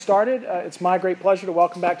Started. It's my great pleasure to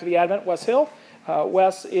welcome back to the Advent Wes Hill.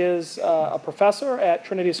 Wes is a professor at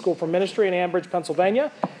Trinity School for Ministry in Ambridge,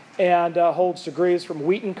 Pennsylvania, and holds degrees from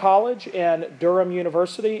Wheaton College and Durham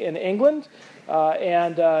University in England.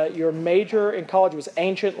 Your major in college was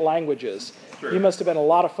ancient languages. Sure. You must have been a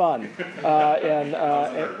lot of fun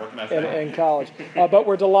in college. But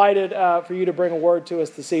we're delighted for you to bring a word to us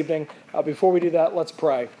this evening. Before we do that, let's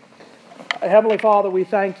pray. Heavenly Father, we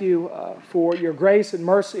thank you for your grace and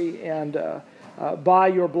mercy, and by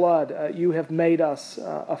your blood, you have made us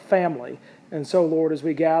a family. And so, Lord, as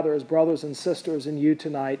we gather as brothers and sisters in you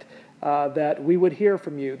tonight, that we would hear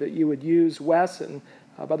from you, that you would use Wes, and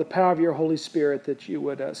by the power of your Holy Spirit, that you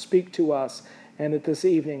would speak to us, and that this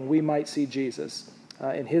evening we might see Jesus.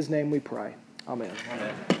 In his name we pray. Amen.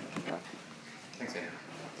 Amen. Thanks, Andrew.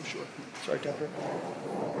 Sure. Sorry, Tucker.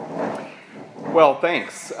 Well,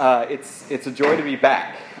 thanks. It's a joy to be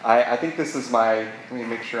back. I think this is let me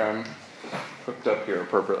make sure I'm hooked up here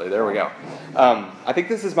appropriately. There we go. I think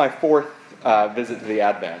this is my fourth visit to the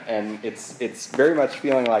Advent, and it's very much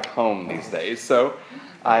feeling like home these days. So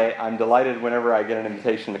I'm delighted whenever I get an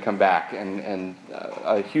invitation to come back, and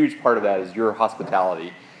a huge part of that is your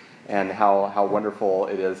hospitality and how wonderful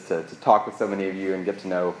it is to talk with so many of you and get to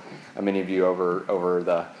know many of you over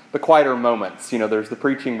the quieter moments. You know, there's the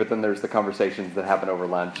preaching, but then there's the conversations that happen over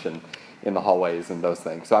lunch and in the hallways and those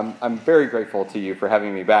things. So I'm very grateful to you for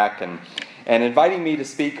having me back and inviting me to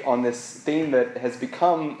speak on this theme that has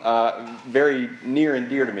become very near and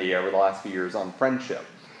dear to me over the last few years on friendship.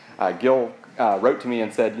 Gil wrote to me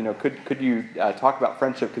and said, could you talk about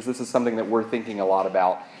friendship, because this is something that we're thinking a lot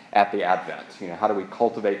about at the Advent. How do we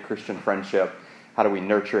cultivate Christian friendship? How do we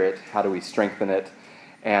nurture it? How do we strengthen it?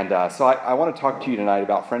 And so I want to talk to you tonight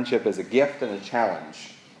about friendship as a gift and a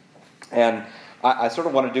challenge. And I sort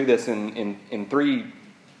of want to do this in 3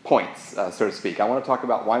 points, so to speak. I want to talk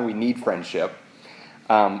about why we need friendship,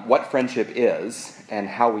 what friendship is, and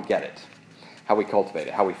how we get it, how we cultivate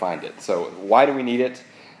it, how we find it. So why do we need it?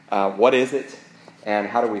 What is it? And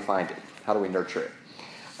how do we find it? How do we nurture it?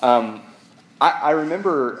 I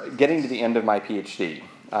remember getting to the end of my PhD.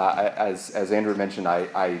 As Andrew mentioned,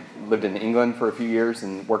 I lived in England for a few years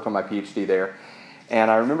and worked on my PhD there.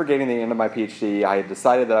 And I remember getting to the end of my PhD. I had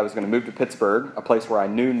decided that I was going to move to Pittsburgh, a place where I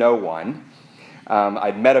knew no one.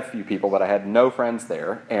 I'd met a few people, but I had no friends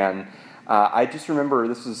there. And I just remember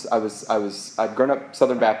I'd grown up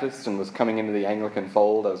Southern Baptist and was coming into the Anglican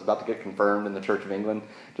fold. I was about to get confirmed in the Church of England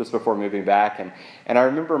just before moving back. And I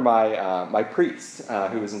remember my priest,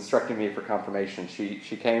 who was instructing me for confirmation, she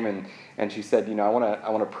came and she said, I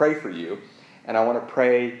want to pray for you, and I want to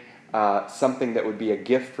pray something that would be a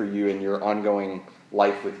gift for you in your ongoing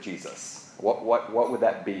life with Jesus. What would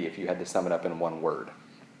that be if you had to sum it up in one word?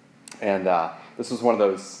 And this was one of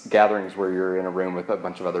those gatherings where you're in a room with a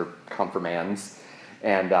bunch of other confirmands,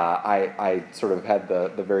 and I sort of had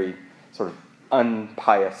the very sort of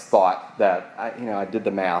unpious thought that I did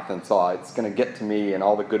the math and saw it's going to get to me, and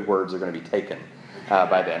all the good words are going to be taken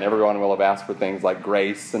by then. Everyone will have asked for things like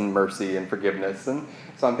grace and mercy and forgiveness, and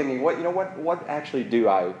so I'm thinking, what actually do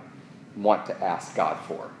I want to ask God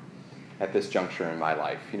for at this juncture in my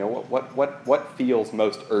life? What feels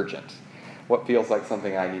most urgent? What feels like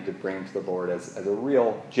something I need to bring to the Lord as a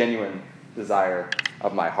real, genuine desire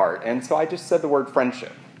of my heart? And so I just said the word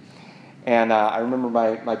friendship. And I remember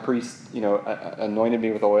my priest, anointed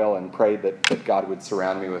me with oil and prayed that God would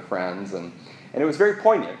surround me with friends. And it was very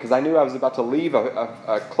poignant, because I knew I was about to leave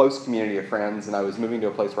a close community of friends, and I was moving to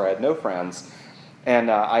a place where I had no friends.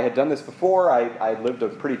 And I had done this before. I lived a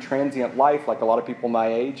pretty transient life, like a lot of people my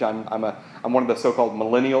age. I'm one of the so-called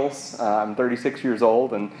millennials. I'm 36 years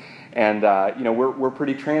old, and we're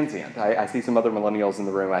pretty transient. I see some other millennials in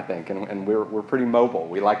the room, I think, and we're pretty mobile.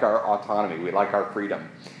 We like our autonomy. We like our freedom.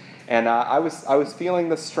 And I was feeling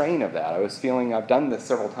the strain of that. I was feeling I've done this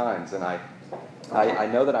several times, and I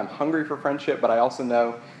know that I'm hungry for friendship, but I also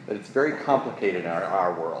know that it's very complicated in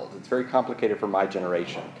our world. It's very complicated for my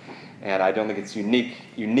generation. And I don't think it's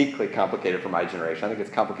uniquely complicated for my generation. I think it's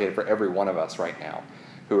complicated for every one of us right now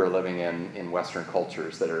who are living in Western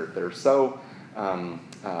cultures that are so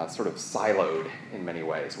sort of siloed in many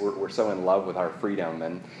ways. We're so in love with our freedom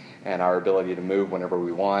and our ability to move whenever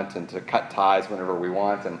we want and to cut ties whenever we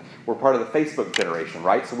want. And we're part of the Facebook generation,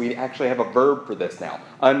 right? So we actually have a verb for this now,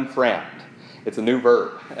 unfriend. It's a new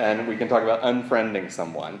verb, and we can talk about unfriending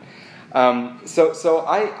someone. So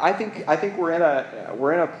I think we're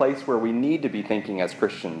in a place where we need to be thinking as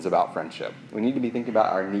Christians about friendship. We need to be thinking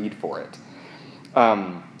about our need for it.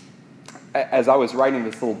 As I was writing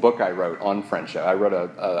this little book I wrote on friendship, I wrote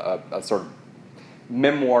a sort of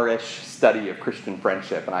memoirish study of Christian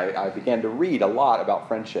friendship, and I began to read a lot about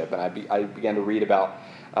friendship, and I began to read about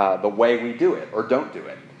the way we do it or don't do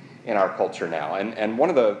it in our culture now. And one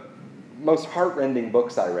of the most heartrending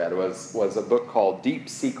books I read was a book called Deep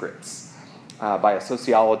Secrets by a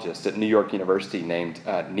sociologist at New York University named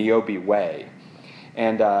Niobe Way.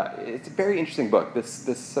 And it's a very interesting book. This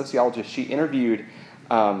sociologist, she interviewed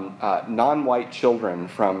non-white children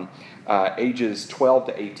from ages 12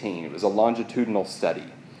 to 18. It was a longitudinal study.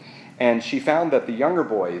 And she found that the younger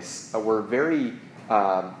boys were very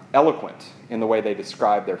eloquent in the way they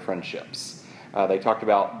described their friendships. They talked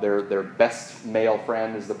about their best male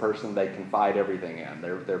friend is the person they confide everything in.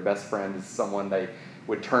 Their best friend is someone they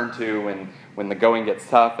would turn to when the going gets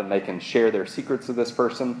tough, and they can share their secrets with this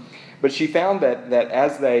person. But she found that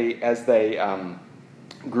as they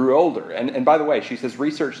grew older, and by the way, she says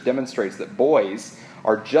research demonstrates that boys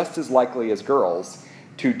are just as likely as girls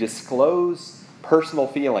to disclose personal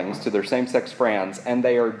feelings to their same-sex friends, and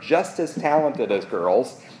they are just as talented as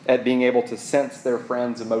girls at being able to sense their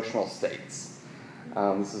friends' emotional states.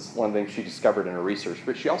 This is one of the things she discovered in her research.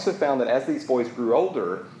 But she also found that as these boys grew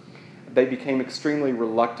older, they became extremely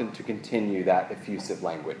reluctant to continue that effusive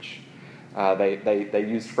language. They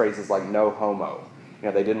used phrases like "no homo."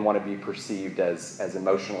 They didn't want to be perceived as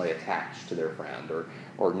emotionally attached to their friend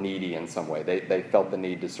or needy in some way. They felt the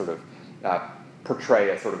need to sort of portray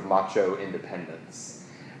a sort of macho independence.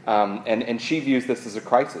 And she views this as a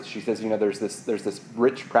crisis. She says, there's this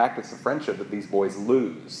rich practice of friendship that these boys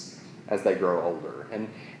lose as they grow older.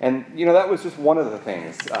 And that was just one of the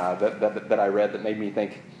things that I read that made me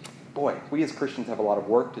think, boy, we as Christians have a lot of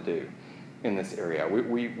work to do in this area.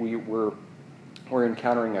 We're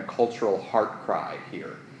encountering a cultural heart cry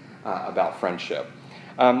here about friendship.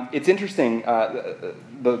 It's interesting, some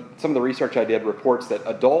of the research I did reports that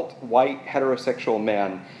adult white heterosexual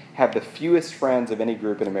men have the fewest friends of any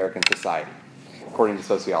group in American society, according to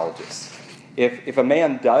sociologists. If a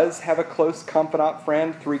man does have a close confidant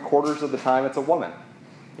friend, 3/4 of the time it's a woman,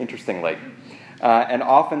 interestingly. And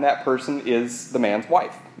often that person is the man's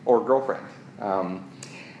wife or girlfriend.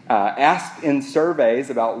 Asked in surveys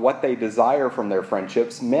about what they desire from their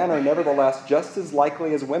friendships, men are nevertheless just as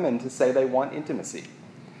likely as women to say they want intimacy.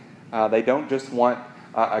 They don't just want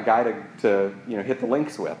a guy to hit the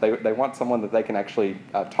links with. They want someone that they can actually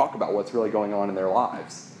talk about what's really going on in their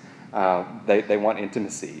lives. They want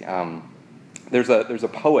intimacy. There's a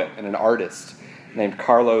poet and an artist named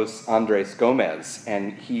Carlos Andres Gomez,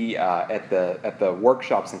 and he at the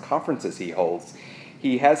workshops and conferences he holds,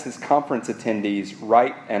 he has his conference attendees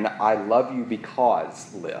write an "I love you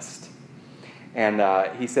because" list. And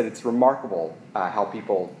he said it's remarkable how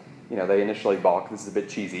people, they initially balk, this is a bit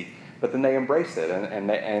cheesy, but then they embrace it.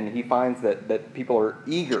 And he finds that people are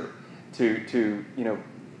eager to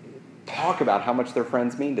talk about how much their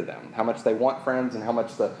friends mean to them, how much they want friends, and how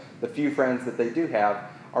much the few friends that they do have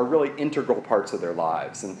are really integral parts of their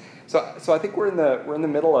lives. And so I think we're in the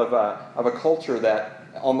middle of a culture that,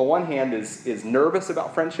 on the one hand, is nervous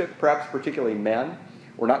about friendship, perhaps particularly men.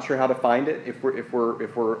 We're not sure how to find it if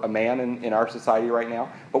we're a man in our society right now,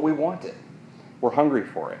 but we want it. We're hungry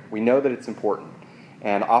for it. We know that it's important,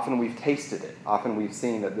 and often we've tasted it. Often we've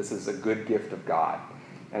seen that this is a good gift of God,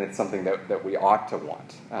 and it's something that we ought to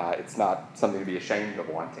want. It's not something to be ashamed of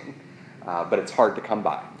wanting, but it's hard to come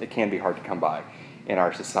by. It can be hard to come by in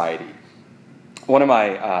our society. One of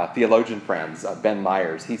my theologian friends, Ben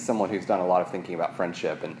Myers, he's someone who's done a lot of thinking about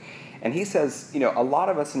friendship, and he says, a lot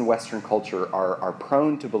of us in Western culture are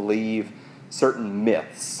prone to believe certain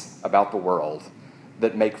myths about the world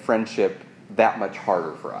that make friendship that much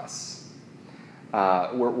harder for us.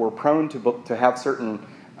 We're prone to have certain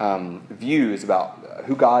views about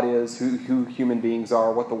who God is, who human beings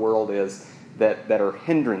are, what the world is, that are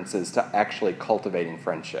hindrances to actually cultivating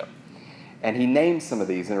friendship. And he names some of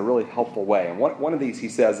these in a really helpful way. And one of these, he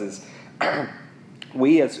says, is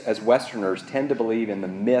we as Westerners tend to believe in the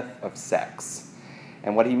myth of sex.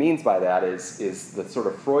 And what he means by that is the sort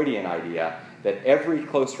of Freudian idea that every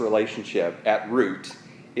close relationship at root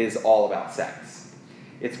is all about sex.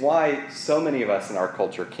 It's why so many of us in our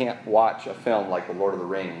culture can't watch a film like The Lord of the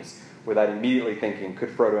Rings without immediately thinking, could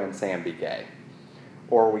Frodo and Sam be gay?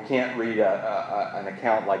 Or we can't read an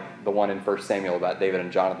account like the one in 1 Samuel about David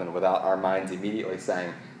and Jonathan without our minds immediately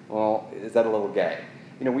saying, well, is that a little gay?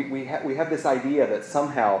 We have this idea that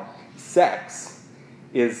somehow sex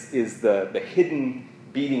is the hidden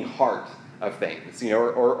beating heart of things.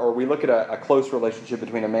 Or we look at a close relationship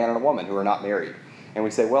between a man and a woman who are not married, and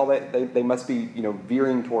we say, well, they must be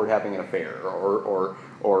veering toward having an affair, or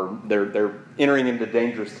they're entering into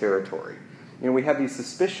dangerous territory. We have these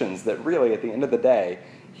suspicions that really, at the end of the day,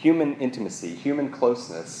 human intimacy, human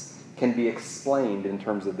closeness can be explained in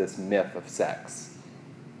terms of this myth of sex.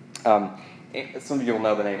 Some of you will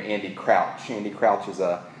know the name Andy Crouch. Andy Crouch is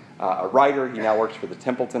a writer. He now works for the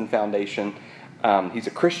Templeton Foundation. He's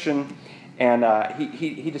a Christian, and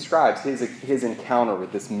he describes his encounter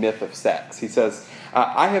with this myth of sex. He says,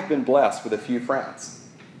 I have been blessed with a few friends.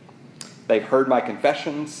 They've heard my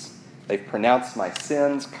confessions. They've pronounced my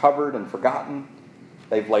sins covered and forgotten.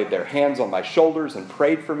 They've laid their hands on my shoulders and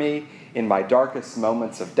prayed for me in my darkest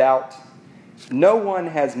moments of doubt. No one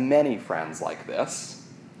has many friends like this,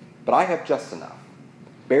 but I have just enough.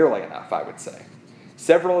 Barely enough, I would say.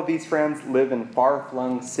 Several of these friends live in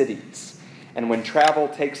far-flung cities, and when travel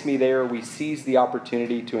takes me there, we seize the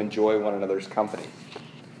opportunity to enjoy one another's company.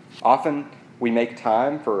 Often, we make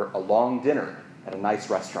time for a long dinner at a nice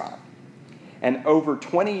restaurant. And over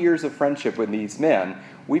 20 years of friendship with these men,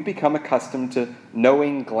 we've become accustomed to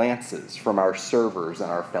knowing glances from our servers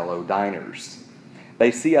and our fellow diners.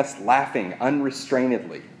 They see us laughing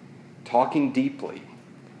unrestrainedly, talking deeply,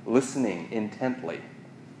 listening intently.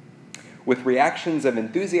 With reactions of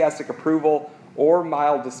enthusiastic approval or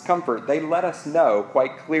mild discomfort, they let us know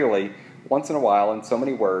quite clearly, once in a while in so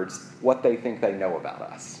many words, what they think they know about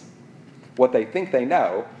us. What they think they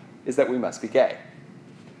know is that we must be gay.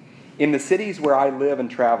 In the cities where I live and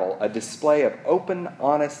travel, a display of open,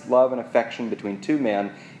 honest love and affection between two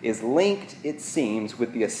men is linked, it seems,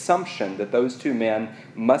 with the assumption that those two men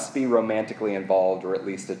must be romantically involved or at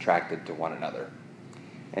least attracted to one another.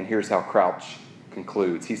 And here's how Crouch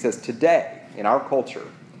concludes. He says, today, in our culture,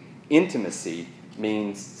 intimacy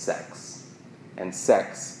means sex, and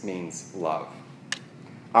sex means love.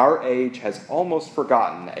 Our age has almost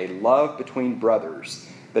forgotten a love between brothers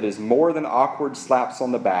that is more than awkward slaps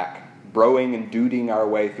on the back, broing and duding our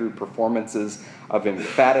way through performances of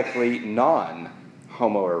emphatically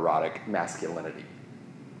non-homoerotic masculinity.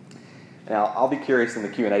 Now, I'll be curious in the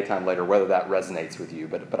Q&A time later whether that resonates with you,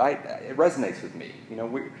 but it resonates with me. You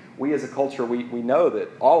know, we as a culture, we know that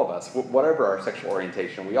all of us, whatever our sexual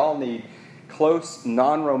orientation, we all need close,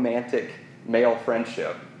 non-romantic male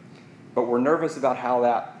friendship, but we're nervous about how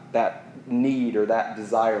that need or that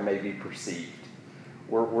desire may be perceived.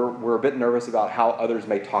 We're a bit nervous about how others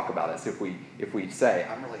may talk about us if we say,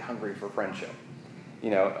 I'm really hungry for friendship.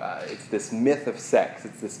 You know, it's this myth of sex.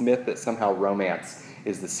 It's this myth that somehow romance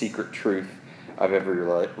is the secret truth of every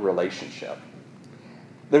relationship.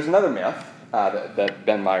 There's another myth that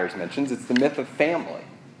Ben Myers mentions. It's the myth of family.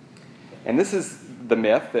 And this is the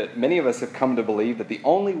myth that many of us have come to believe that the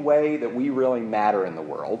only way that we really matter in the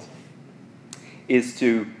world is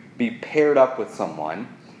to be paired up with someone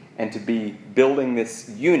and to be building this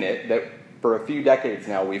unit that for a few decades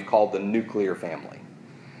now we've called the nuclear family.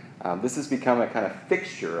 This has become a kind of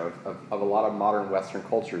fixture of a lot of modern Western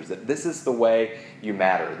cultures, that this is the way you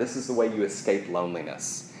matter. This is the way you escape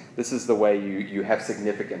loneliness. This is the way you have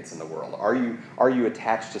significance in the world. Are you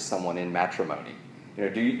attached to someone in matrimony? You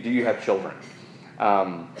know, do you have children?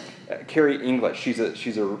 Carrie English, she's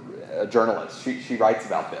a journalist. She writes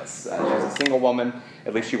about this. She's a single woman,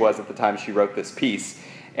 at least she was at the time she wrote this piece.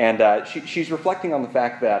 And she's reflecting on the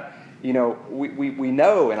fact that, you know, we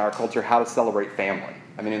know in our culture how to celebrate family.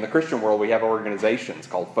 I mean, in the Christian world, we have organizations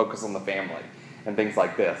called Focus on the Family and things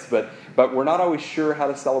like this. But we're not always sure how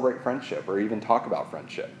to celebrate friendship or even talk about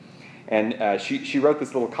friendship. And she wrote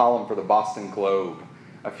this little column for the Boston Globe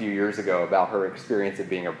a few years ago about her experience of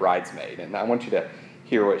being a bridesmaid. And I want you to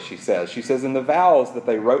hear what she says. She says, in the vows that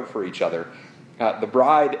they wrote for each other, the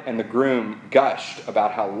bride and the groom gushed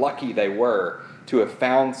about how lucky they were to have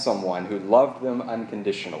found someone who loved them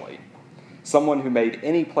unconditionally, someone who made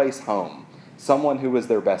any place home, someone who was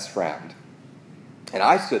their best friend. And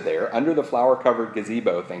I stood there under the flower-covered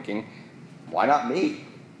gazebo thinking, why not me?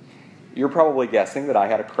 You're probably guessing that I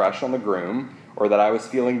had a crush on the groom or that I was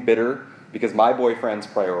feeling bitter because my boyfriend's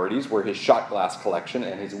priorities were his shot glass collection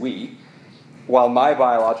and his Wii, while my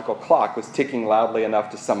biological clock was ticking loudly enough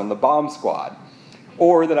to summon the bomb squad,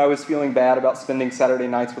 or that I was feeling bad about spending Saturday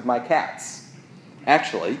nights with my cats.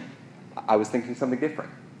 Actually, I was thinking something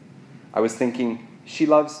different. I was thinking, she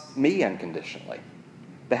loves me unconditionally.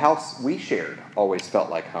 The house we shared always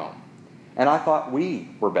felt like home. And I thought we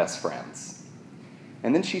were best friends.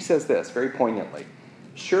 And then she says this, very poignantly,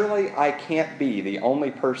 surely I can't be the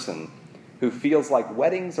only person who feels like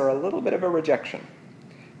weddings are a little bit of a rejection.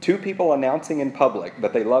 Two people announcing in public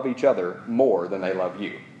that they love each other more than they love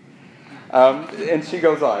you. And she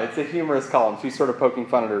goes on. It's a humorous column. She's sort of poking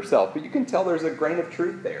fun at herself. But you can tell there's a grain of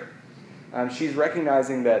truth there. She's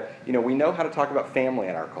recognizing that, you know, we know how to talk about family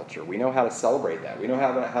in our culture. We know how to celebrate that. We know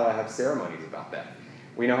how to have ceremonies about that.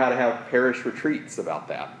 We know how to have parish retreats about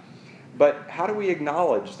that. But how do we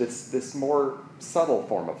acknowledge this more subtle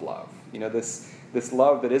form of love? This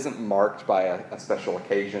love that isn't marked by a special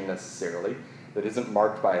occasion necessarily, that isn't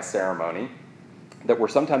marked by a ceremony, that we're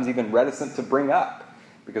sometimes even reticent to bring up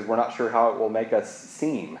because we're not sure how it will make us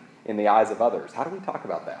seem in the eyes of others. How do we talk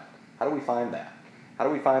about that? How do we find that? How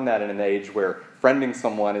do we find that in an age where friending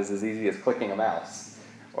someone is as easy as clicking a mouse,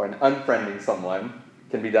 or unfriending someone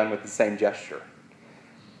can be done with the same gesture?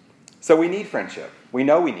 So we need friendship. We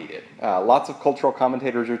know we need it. Lots of cultural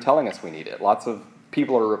commentators are telling us we need it. Lots of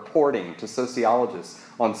people are reporting to sociologists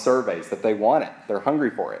on surveys that they want it. They're hungry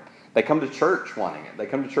for it. They come to church wanting it. They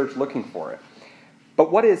come to church looking for it.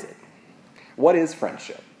 But what is it? What is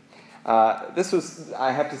friendship? This was,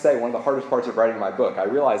 I have to say, one of the hardest parts of writing my book. I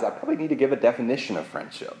realized I probably need to give a definition of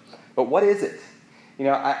friendship. But what is it?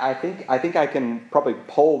 I think I can probably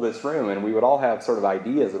poll this room, and we would all have sort of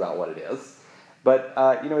ideas about what it is. But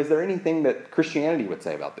is there anything that Christianity would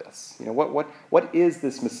say about this? What is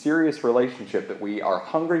this mysterious relationship that we are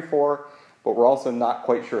hungry for, but we're also not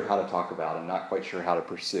quite sure how to talk about and not quite sure how to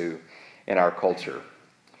pursue in our culture?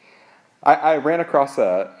 I ran across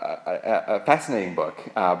a fascinating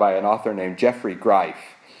book by an author named Jeffrey Greif.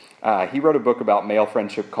 He wrote a book about male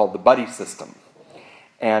friendship called The Buddy System.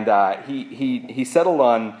 And he settled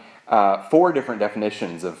on 4 different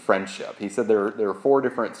definitions of friendship. He said there are 4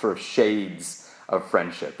 different sort of shades of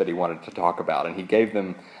friendship that he wanted to talk about. And he gave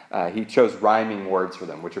them, he chose rhyming words for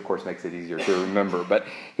them, which of course makes it easier to remember. But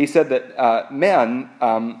he said that men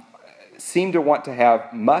seem to want to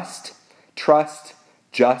have must, trust,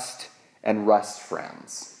 just, and rust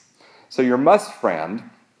friends. So your must friend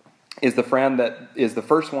is the friend that is the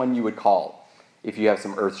first one you would call if you have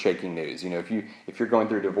some earth-shaking news. If you're going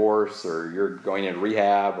through divorce, or you're going into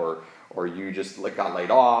rehab, or you just got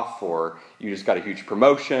laid off, or you just got a huge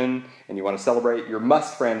promotion and you want to celebrate, your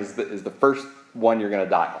must friend is the first one you're going to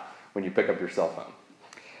dial when you pick up your cell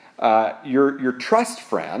phone. Your trust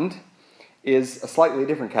friend is a slightly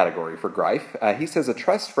different category for Greif. He says a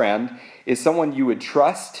trust friend is someone you would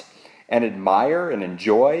trust and admire and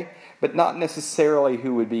enjoy, but not necessarily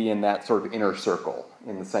who would be in that sort of inner circle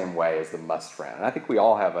in the same way as the must friend. And I think we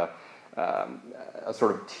all have a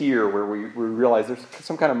sort of tier where we realize there's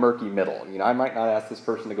some kind of murky middle. I might not ask this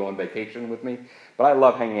person to go on vacation with me, but I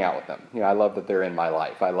love hanging out with them. I love that they're in my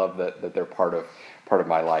life. I love that they're part of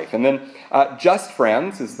my life. And then just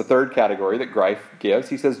friends is the third category that Greif gives.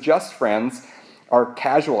 He says just friends are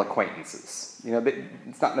casual acquaintances.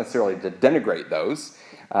 It's not necessarily to denigrate those,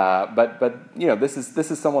 but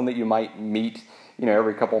this is someone that you might meet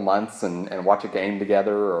every couple months and watch a game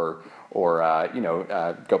together, or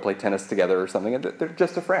go play tennis together or something. They're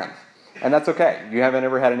just a friend. And that's okay. You haven't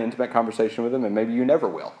ever had an intimate conversation with them, and maybe you never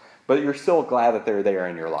will. But you're still glad that they're there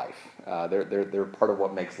in your life. They're part of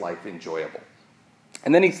what makes life enjoyable.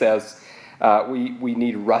 And then he says we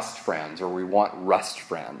need rust friends, or we want rust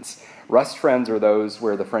friends. Rust friends are those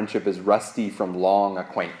where the friendship is rusty from long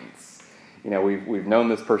acquaintance. We've known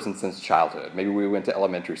this person since childhood. Maybe we went to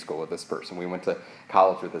elementary school with this person. We went to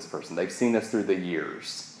college with this person. They've seen us through the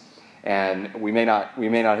years. And we may not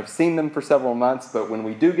have seen them for several months, but when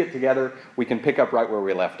we do get together, we can pick up right where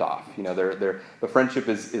we left off. The friendship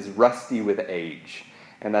is rusty with age,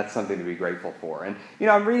 and that's something to be grateful for. And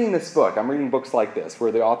I'm reading this book. I'm reading books like this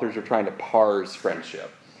where the authors are trying to parse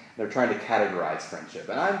friendship. They're trying to categorize friendship,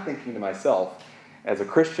 and I'm thinking to myself, as a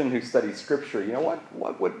Christian who studies Scripture,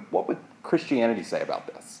 what would Christianity say about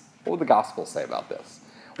this? What would the Gospel say about this?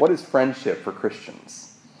 What is friendship for Christians?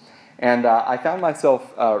 And I found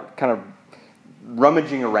myself kind of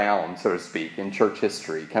rummaging around, so to speak, in church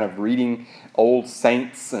history, kind of reading old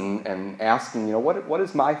saints and asking, what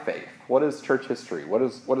is my faith? What is church history? What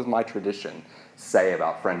does my tradition say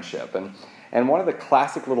about friendship? And one of the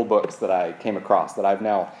classic little books that I came across that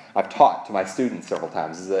I've taught to my students several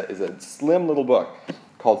times is a slim little book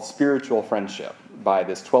called Spiritual Friendship by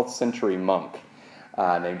this 12th century monk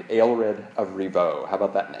named Aelred of Rievaulx. How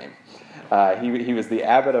about that name? He was the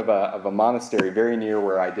abbot of a monastery very near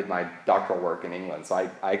where I did my doctoral work in England. So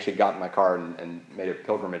I actually got in my car and made a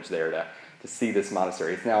pilgrimage there to see this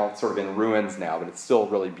monastery. It's now sort of in ruins now, but it's still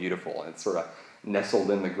really beautiful. And it's sort of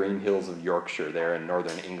nestled in the green hills of Yorkshire there in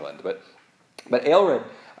northern England. But Aelred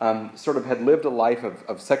sort of had lived a life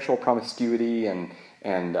of sexual promiscuity and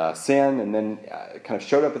sin, and then kind of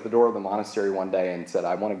showed up at the door of the monastery one day and said,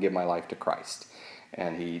 I want to give my life to Christ.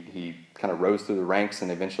 And he kind of rose through the ranks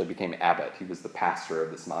and eventually became abbot. He was the pastor of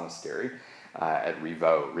this monastery at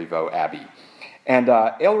Rievaulx Abbey. And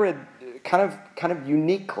Aelred kind of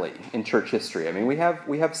uniquely in church history. I mean, we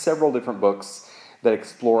have several different books that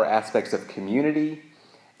explore aspects of community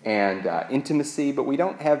and intimacy, but we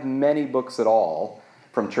don't have many books at all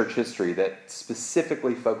from church history that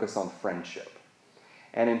specifically focus on friendship.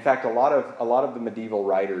 And in fact, a lot of the medieval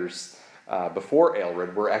writers before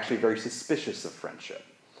Aelred were actually very suspicious of friendship.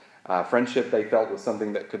 Friendship, they felt, was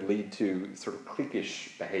something that could lead to sort of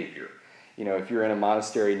cliquish behavior. You know, if you're in a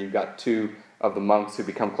monastery and you've got two of the monks who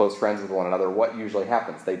become close friends with one another, what usually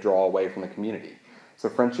happens? They draw away from the community. So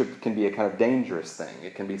friendship can be a kind of dangerous thing.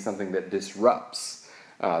 It can be something that disrupts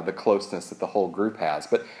the closeness that the whole group has.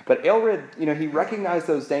 But Aelred, you know, he recognized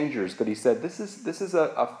those dangers, but he said this is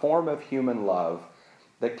a form of human love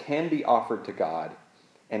that can be offered to God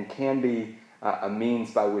and can be a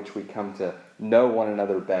means by which we come to know one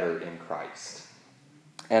another better in Christ.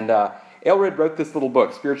 And Aelred wrote this little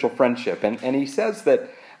book, Spiritual Friendship, and he says that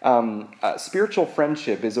spiritual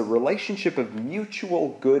friendship is a relationship of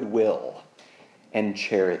mutual goodwill and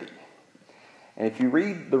charity. And if you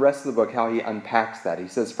read the rest of the book, how he unpacks that, he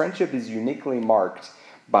says friendship is uniquely marked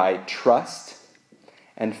by trust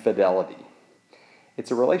and fidelity.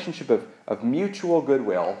 It's a relationship of mutual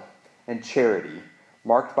goodwill and charity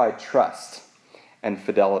marked by trust and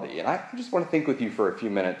fidelity. And I just want to think with you for a few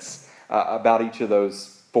minutes about each of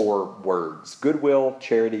those four words: goodwill,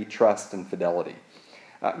 charity, trust, and fidelity.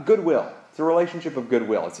 Goodwill. It's a relationship of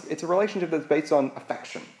goodwill. It's a relationship that's based on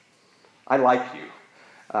affection. I like you.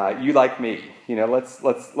 You like me. You know,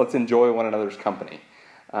 let's enjoy one another's company.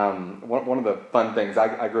 One of the fun things,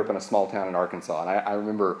 I grew up in a small town in Arkansas, and I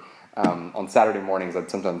remember on Saturday mornings I'd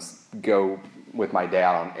sometimes go with my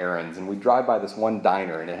dad on errands, and we'd drive by this one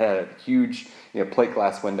diner, and it had a huge, you know, plate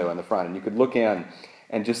glass window in the front, and you could look in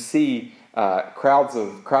and just see crowds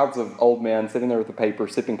of old men sitting there with a paper,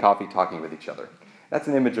 sipping coffee, talking with each other. That's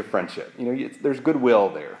an image of friendship. You know, there's goodwill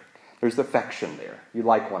there. There's affection there. You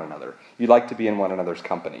like one another. You like to be in one another's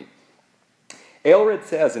company. Aelred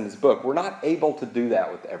says in his book, we're not able to do that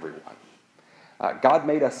with everyone. God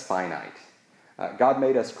made us finite. God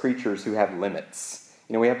made us creatures who have limits.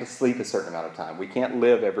 You know, we have to sleep a certain amount of time. We can't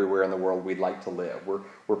live everywhere in the world we'd like to live.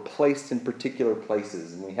 We're placed in particular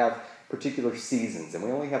places, and we have particular seasons, and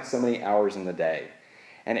we only have so many hours in the day.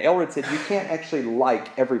 And Aelred said you can't actually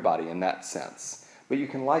like everybody in that sense, but you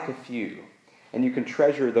can like a few. And you can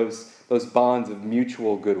treasure those bonds of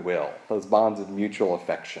mutual goodwill, those bonds of mutual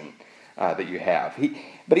affection that you have.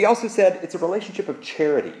 But he also said it's a relationship of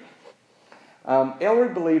charity.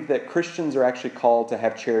 Aelred believed that Christians are actually called to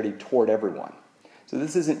have charity toward everyone. So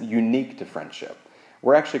this isn't unique to friendship.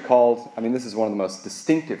 We're actually called, this is one of the most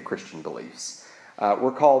distinctive Christian beliefs.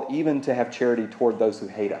 We're called even to have charity toward those who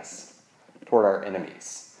hate us, toward our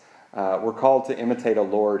enemies. We're called to imitate a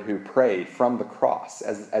Lord who prayed from the cross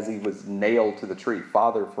as he was nailed to the tree,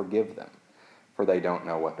 Father, forgive them, for they don't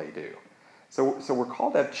know what they do. So we're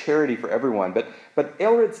called to have charity for everyone. But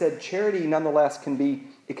Aelred said charity, nonetheless, can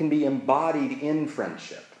be embodied in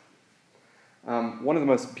friendship. One of the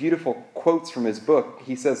most beautiful quotes from his book,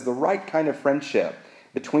 he says, the right kind of friendship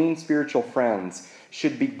between spiritual friends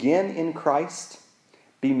should begin in Christ,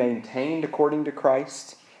 be maintained according to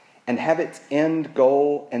Christ, and have its end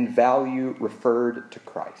goal and value referred to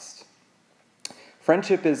Christ.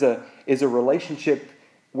 Friendship is a relationship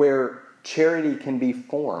where charity can be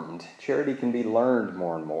formed. Charity can be learned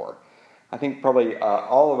more and more. I think probably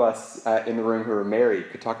all of us in the room who are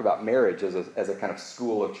married could talk about marriage as a kind of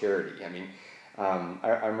school of charity.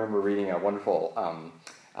 I remember reading a wonderful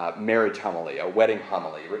marriage homily, a wedding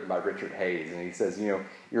homily written by Richard Hayes, and he says, you know,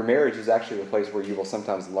 your marriage is actually the place where you will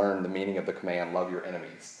sometimes learn the meaning of the command, love your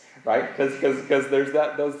enemies. Right? Because there's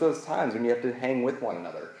those times when you have to hang with one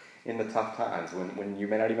another in the tough times, when you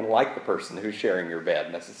may not even like the person who's sharing your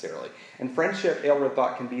bed necessarily. And friendship, Aelred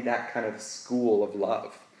thought, can be that kind of school of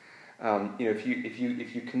love. If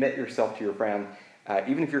you commit yourself to your friend,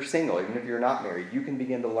 even if you're single, even if you're not married, you can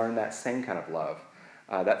begin to learn that same kind of love.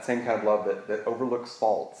 That same kind of love that overlooks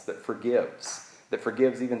faults, that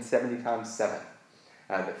forgives even 70 times 7,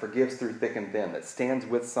 that forgives through thick and thin, that stands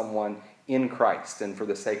with someone in Christ and for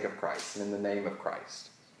the sake of Christ and in the name of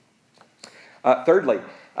Christ. Thirdly,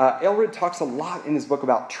 Aelred talks a lot in his book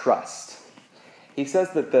about trust. He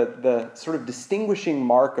says that the sort of distinguishing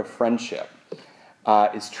mark of friendship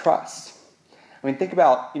is trust. Think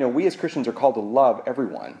about, we as Christians are called to love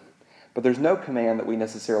everyone, but there's no command that we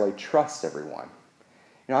necessarily trust everyone.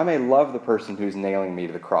 I may love the person who's nailing me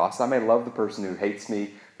to the cross. I may love the person who hates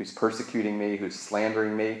me, who's persecuting me, who's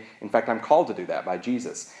slandering me. In fact, I'm called to do that by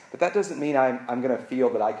Jesus. But that doesn't mean I'm going to feel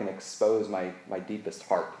that I can expose my deepest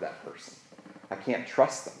heart to that person. I can't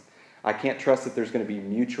trust them. I can't trust that there's going to be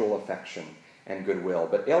mutual affection and goodwill.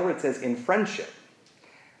 But Aelred says in friendship,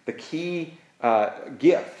 the key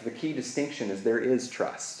gift, the key distinction is there is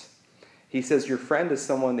trust. He says your friend is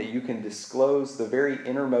someone that you can disclose the very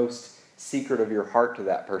innermost secret of your heart to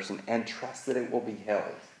that person and trust that it will be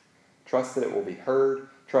held. Trust that it will be heard.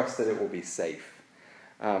 Trust that it will be safe.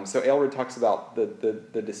 So Aelred talks about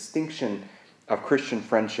the distinction of Christian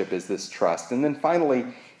friendship is this trust. And then finally,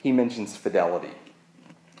 he mentions fidelity.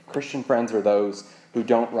 Christian friends are those who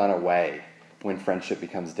don't run away when friendship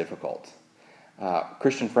becomes difficult.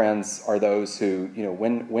 Christian friends are those who,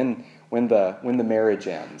 when the marriage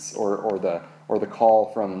ends or the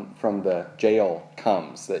call from the jail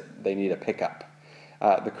comes that they need a pickup,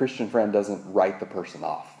 the Christian friend doesn't write the person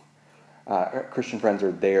off. Christian friends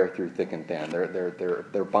are there through thick and thin.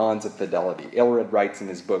 They're bonds of fidelity. Aelred writes in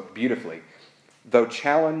his book beautifully, though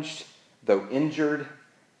challenged, though injured,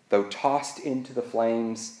 though tossed into the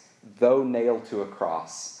flames, though nailed to a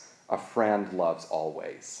cross, a friend loves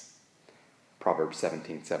always. Proverbs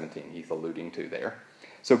 17:17, he's alluding to there.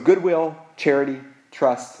 So goodwill, charity,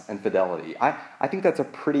 trust, and fidelity. I think that's a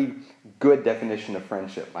pretty good definition of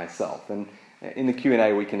friendship myself. And in the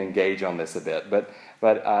Q&A we can engage on this a bit. But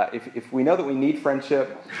if we know that we need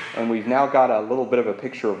friendship and we've now got a little bit of a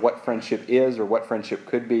picture of what friendship is or what friendship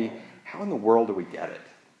could be, how in the world do we get it?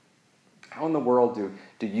 How in the world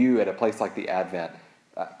do you at a place like the Advent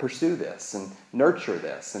pursue this and nurture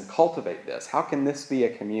this and cultivate this? How can this be a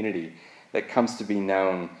community that comes to be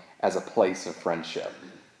known as a place of friendship?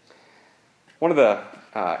 One of the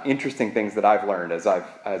interesting things that I've learned as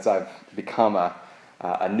I've become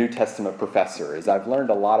a New Testament professor is I've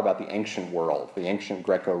learned a lot about the ancient world, the ancient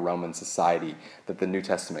Greco-Roman society that the New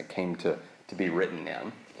Testament came to be written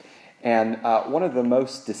in. And one of the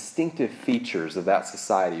most distinctive features of that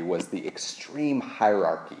society was the extreme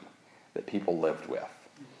hierarchy that people lived with.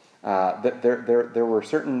 That there were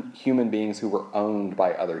certain human beings who were owned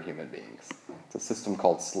by other human beings. It's a system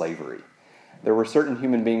called slavery. There were certain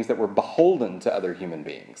human beings that were beholden to other human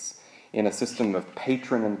beings in a system of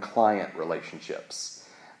patron and client relationships.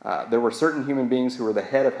 There were certain human beings who were the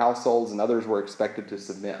head of households and others were expected to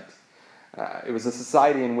submit. It was a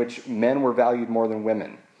society in which men were valued more than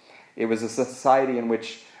women. It was a society in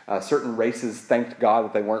which certain races thanked God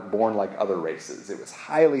that they weren't born like other races. It was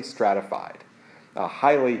highly stratified,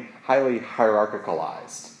 highly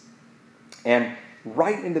hierarchicalized. And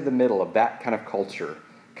right into the middle of that kind of culture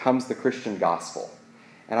comes the Christian gospel.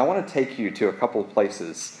 And I want to take you to a couple of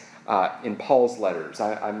places in Paul's letters.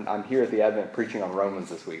 I'm here at the Advent preaching on Romans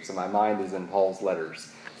this week, so my mind is in Paul's letters.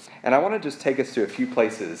 And I want to just take us to a few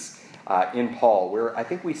places in Paul where I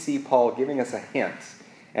think we see Paul giving us a hint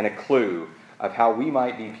and a clue of how we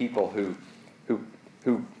might be people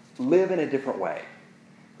who live in a different way,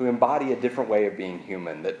 who embody a different way of being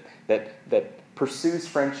human, that pursues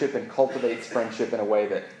friendship and cultivates friendship in a way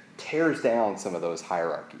that tears down some of those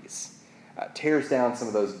hierarchies, tears down some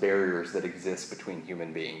of those barriers that exist between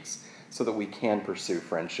human beings so that we can pursue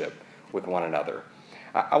friendship with one another.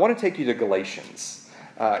 I want to take you to Galatians.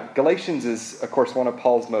 Galatians is, of course, one of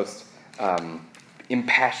Paul's most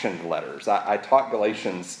impassioned letters. I taught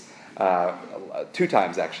Galatians 2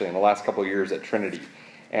 times, actually, in the last couple of years at Trinity.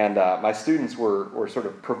 And my students were sort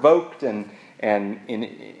of provoked and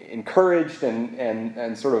encouraged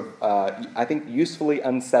and sort of, I think, usefully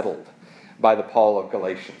unsettled by the Paul of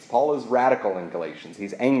Galatians. Paul is radical in Galatians.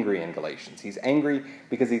 He's angry in Galatians. He's angry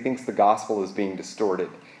because he thinks the gospel is being distorted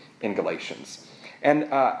in Galatians. And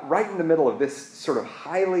right in the middle of this sort of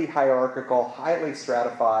highly hierarchical, highly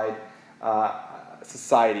stratified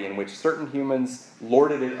society in which certain humans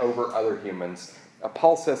lorded it over other humans,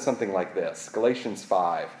 Paul says something like this, Galatians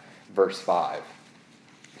 5, verse 5.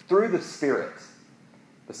 Through the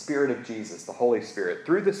Spirit of Jesus, the Holy Spirit,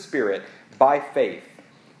 through the Spirit, by faith,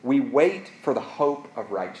 we wait for the hope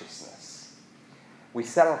of righteousness. We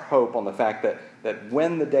set our hope on the fact that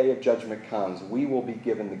when the day of judgment comes, we will be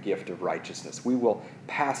given the gift of righteousness. We will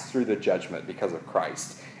pass through the judgment because of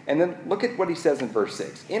Christ. And then look at what he says in verse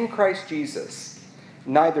 6. In Christ Jesus,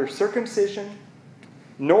 neither circumcision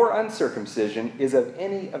nor uncircumcision is of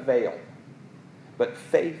any avail, but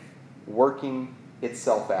faith working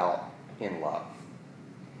itself out in love.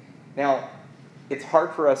 Now, it's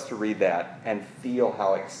hard for us to read that and feel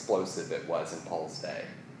how explosive it was in Paul's day,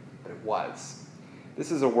 but it was.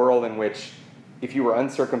 This is a world in which if you were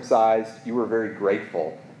uncircumcised, you were very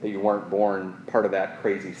grateful that you weren't born part of that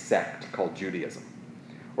crazy sect called Judaism.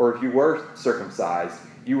 Or if you were circumcised,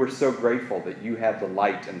 you were so grateful that you had the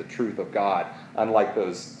light and the truth of God, unlike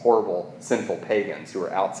those horrible, sinful pagans who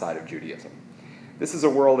were outside of Judaism. This is a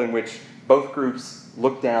world in which both groups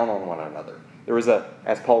look down on one another. There was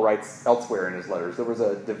as Paul writes elsewhere in his letters, there was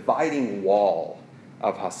a dividing wall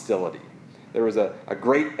of hostility. There was a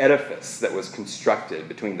great edifice that was constructed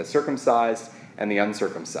between the circumcised and the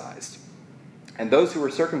uncircumcised. And those who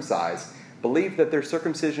were circumcised believed that their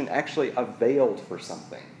circumcision actually availed for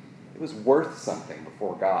something. It was worth something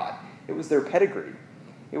before God. It was their pedigree.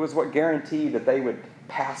 It was what guaranteed that they would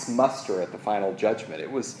pass muster at the final judgment.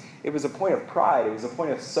 It was a point of pride. It was a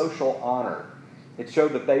point of social honor. It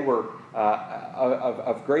showed that they were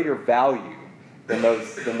of greater value than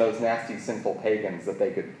those nasty, sinful pagans that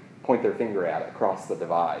they could point their finger at across the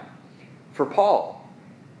divide. For Paul,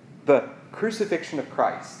 the crucifixion of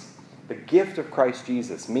Christ, the gift of Christ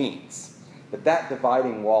Jesus, means that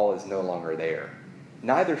dividing wall is no longer there.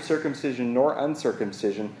 Neither circumcision nor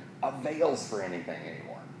uncircumcision avails for anything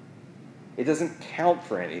anymore. It doesn't count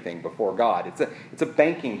for anything before God. It's a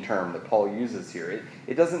banking term that Paul uses here.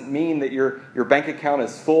 It doesn't mean that your bank account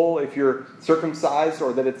is full if you're circumcised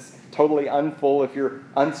or that it's totally unfull if you're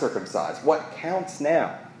uncircumcised. What counts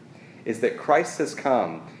now is that Christ has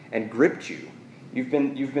come and gripped you. You've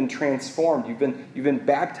been transformed. You've been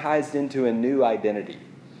baptized into a new identity.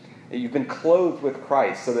 You've been clothed with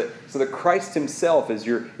Christ so that Christ himself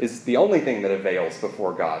is the only thing that avails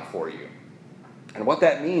before God for you. And what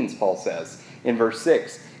that means, Paul says in verse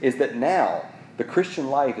 6, is that now the Christian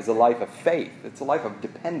life is a life of faith. It's a life of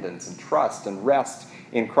dependence and trust and rest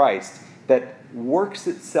in Christ that works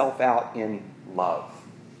itself out in love,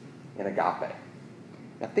 in agape.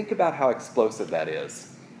 Now think about how explosive that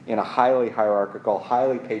is in a highly hierarchical,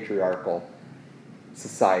 highly patriarchal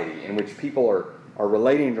society in which people are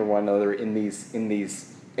relating to one another in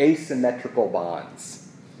these asymmetrical bonds.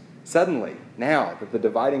 Suddenly, now that the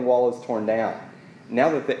dividing wall is torn down, now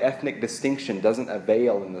that the ethnic distinction doesn't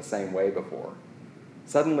avail in the same way before,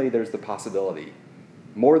 suddenly there's the possibility,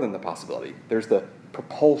 more than the possibility, there's the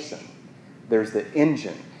propulsion, there's the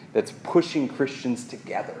engine that's pushing Christians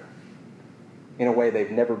together in a way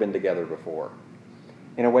they've never been together before,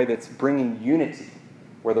 in a way that's bringing unity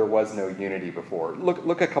where there was no unity before.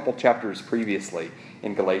 Look a couple chapters previously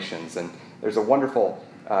in Galatians, and there's a wonderful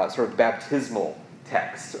sort of baptismal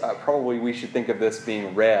text. Probably we should think of this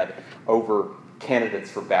being read over candidates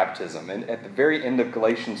for baptism. And at the very end of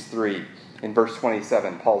Galatians 3, in verse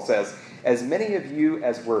 27, Paul says, "As many of you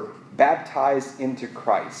as were baptized into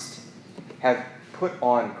Christ have put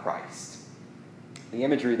on Christ." The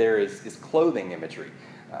imagery there is clothing imagery.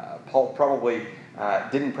 Paul probably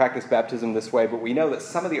didn't practice baptism this way, but we know that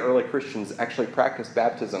some of the early Christians actually practiced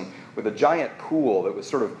baptism with a giant pool that was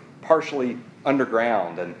sort of partially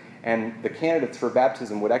underground, and the candidates for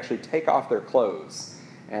baptism would actually take off their clothes.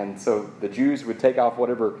 And so the Jews would take off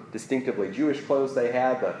whatever distinctively Jewish clothes they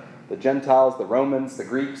had. The Gentiles, the Romans, the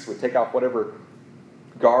Greeks would take off whatever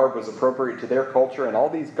garb was appropriate to their culture, and all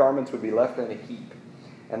these garments would be left in a heap.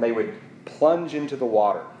 And they would plunge into the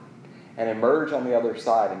water and emerge on the other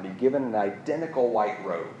side and be given an identical white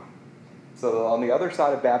robe. So on the other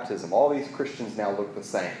side of baptism, all these Christians now look the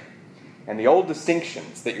same. And the old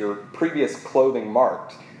distinctions that your previous clothing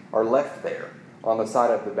marked are left there on the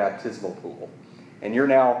side of the baptismal pool. And you're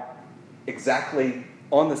now exactly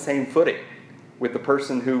on the same footing with the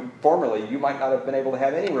person who formerly you might not have been able to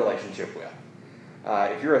have any relationship with.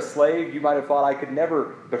 If you're a slave, you might have thought, I could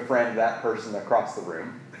never befriend that person across the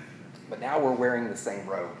room. But now we're wearing the same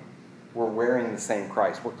robe. We're wearing the same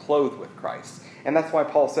Christ. We're clothed with Christ. And that's why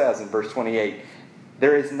Paul says in verse 28,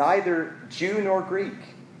 "There is neither Jew nor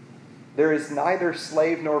Greek. There is neither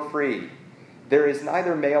slave nor free. There is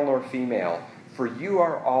neither male nor female. For you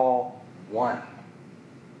are all one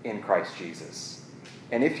in Christ Jesus.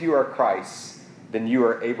 And if you are Christ, then you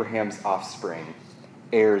are Abraham's offspring,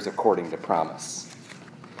 heirs according to promise."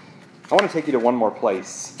 I want to take you to one more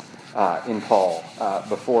place in Paul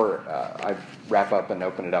before I wrap up and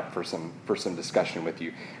open it up for some discussion with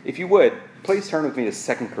you. If you would, please turn with me to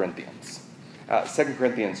 2 Corinthians. 2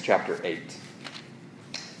 Corinthians chapter 8.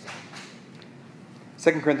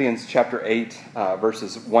 2 Corinthians chapter 8,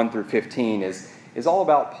 verses 1 through 15 is all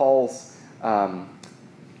about Paul's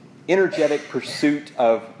energetic pursuit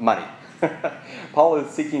of money. Paul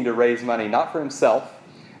is seeking to raise money not for himself,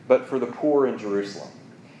 but for the poor in Jerusalem.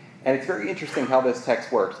 And it's very interesting how this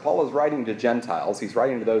text works. Paul is writing to Gentiles. He's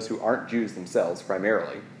writing to those who aren't Jews themselves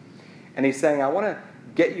primarily. And he's saying, I want to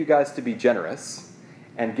get you guys to be generous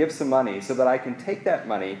and give some money so that I can take that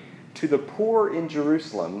money to the poor in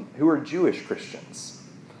Jerusalem who are Jewish Christians.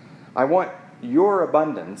 I want your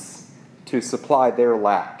abundance to supply their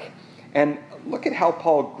lack. And look at how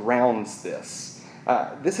Paul grounds this.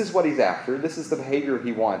 This is what he's after. This is the behavior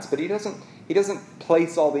he wants. But he doesn't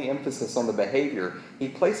place all the emphasis on the behavior. He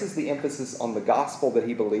places the emphasis on the gospel that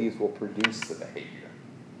he believes will produce the behavior.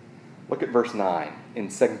 Look at verse 9 in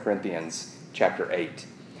 2 Corinthians chapter 8.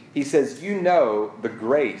 He says, "You know the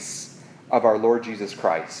grace of our Lord Jesus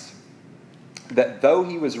Christ, that though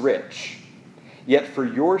he was rich, yet for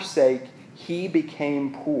your sake he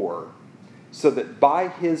became poor so that by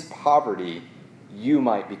his poverty you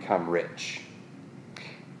might become rich.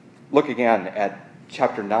 Look again at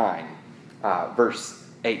chapter 9, verse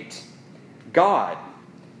 8. God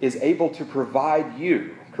is able to provide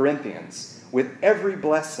you, Corinthians, with every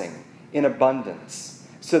blessing in abundance,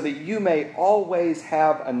 so that you may always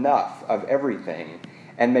have enough of everything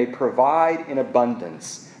and may provide in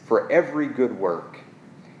abundance for every good work.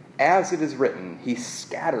 As it is written, he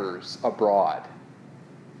scatters abroad.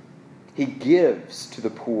 He gives to the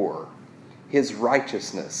poor. His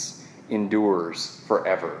righteousness endures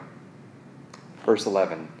forever. Verse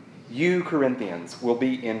 11, you, Corinthians, will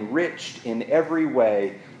be enriched in every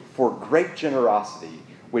way for great generosity,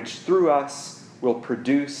 which through us will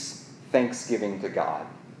produce thanksgiving to God.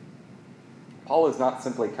 Paul is not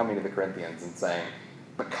simply coming to the Corinthians and saying,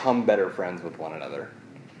 become better friends with one another.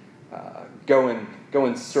 Go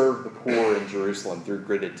and serve the poor in Jerusalem through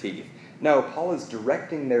gritted teeth. No, Paul is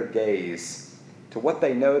directing their gaze to what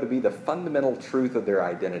they know to be the fundamental truth of their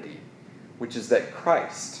identity, which is that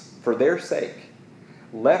Christ, for their sake,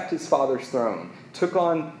 left his Father's throne, took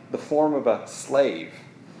on the form of a slave,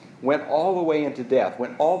 went all the way into death,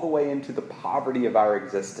 went all the way into the poverty of our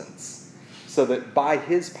existence, so that by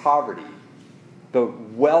his poverty, the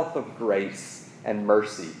wealth of grace and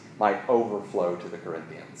mercy might overflow to the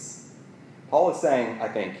Corinthians. Paul is saying, I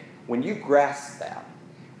think, when you grasp that,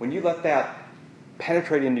 when you let that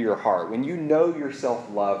penetrate into your heart, when you know yourself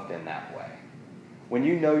loved in that way, when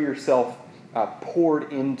you know yourself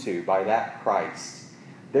poured into by that Christ,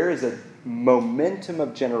 there is a momentum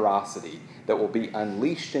of generosity that will be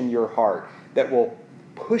unleashed in your heart that will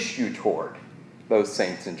push you toward those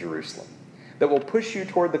saints in Jerusalem, that will push you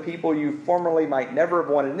toward the people you formerly might never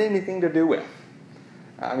have wanted anything to do with.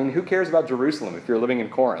 I mean, who cares about Jerusalem if you're living in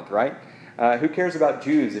Corinth, right? Who cares about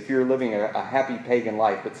Jews if you're living a happy pagan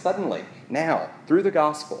life? But suddenly, now, through the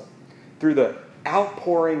gospel, through the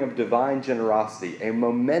outpouring of divine generosity, a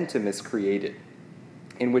momentum is created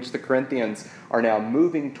in which the Corinthians are now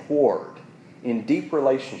moving toward, in deep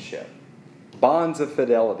relationship, bonds of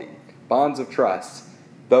fidelity, bonds of trust,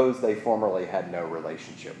 those they formerly had no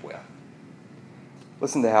relationship with.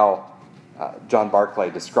 Listen to how John Barclay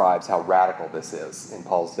describes how radical this is in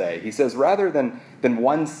Paul's day. He says, rather than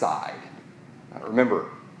one side, remember,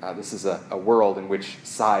 this is a world in which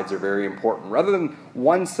sides are very important. Rather than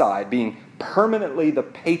one side being permanently the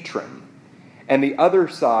patron and the other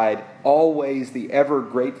side always the ever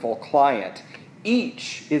grateful client,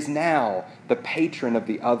 each is now the patron of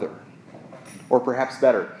the other. Or perhaps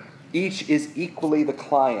better, each is equally the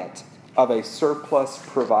client of a surplus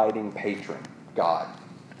providing patron, God,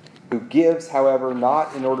 who gives, however,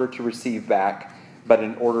 not in order to receive back, but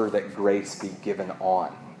in order that grace be given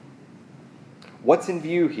on. What's in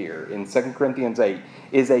view here in 2 Corinthians 8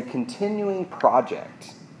 is a continuing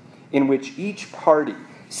project in which each party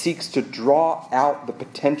seeks to draw out the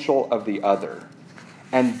potential of the other,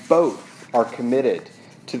 and both are committed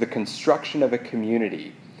to the construction of a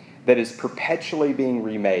community that is perpetually being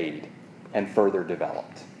remade and further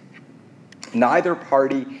developed. Neither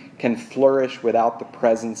party can flourish without the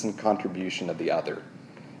presence and contribution of the other.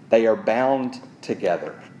 They are bound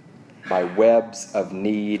together by webs of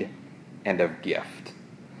need and of gift.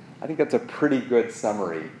 I think that's a pretty good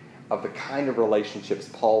summary of the kind of relationships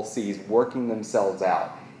Paul sees working themselves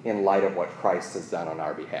out in light of what Christ has done on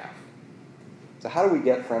our behalf. So how do we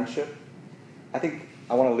get friendship? I think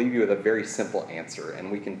I want to leave you with a very simple answer,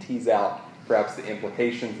 and we can tease out perhaps the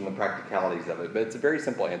implications and the practicalities of it, but it's a very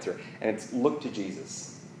simple answer, and it's look to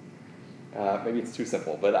Jesus. Maybe it's too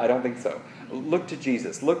simple, but I don't think so. Look to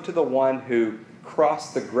Jesus. Look to the one who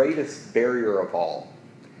crossed the greatest barrier of all,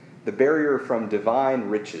 the barrier from divine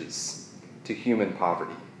riches to human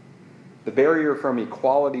poverty, the barrier from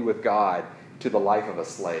equality with God to the life of a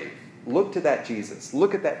slave. Look to that Jesus.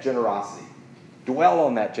 Look at that generosity. Dwell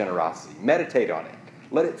on that generosity. Meditate on it.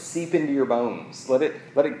 Let it seep into your bones. Let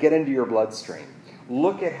it get into your bloodstream.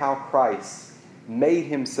 Look at how Christ made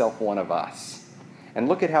himself one of us. And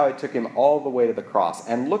look at how it took him all the way to the cross.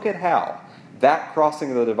 And look at how that crossing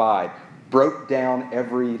of the divide broke down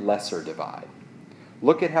every lesser divide.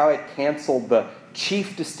 Look at how it canceled the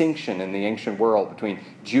chief distinction in the ancient world between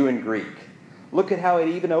Jew and Greek. Look at how it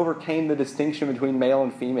even overcame the distinction between male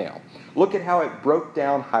and female. Look at how it broke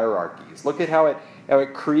down hierarchies. Look at how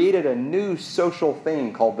it created a new social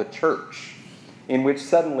thing called the church, in which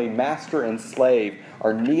suddenly master and slave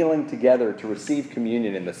are kneeling together to receive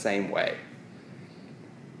communion in the same way.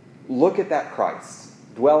 Look at that Christ.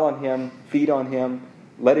 Dwell on him, feed on him,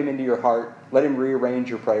 let him into your heart, let him rearrange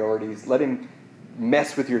your priorities, let him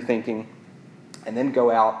mess with your thinking, and then go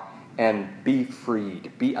out and be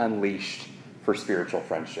freed, be unleashed for spiritual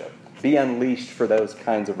friendship. Be unleashed for those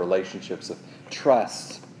kinds of relationships of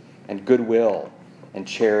trust and goodwill and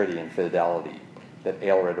charity and fidelity that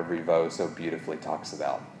Aelred of Rievaulx so beautifully talks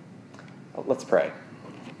about. Let's pray.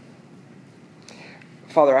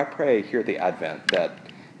 Father, I pray here at the Advent that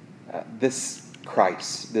this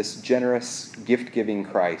Christ, this generous, gift-giving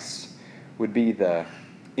Christ, would be the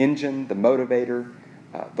engine, the motivator,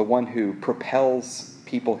 the one who propels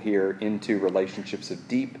people here into relationships of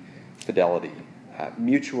deep fidelity,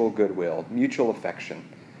 mutual goodwill, mutual affection,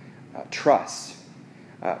 trust,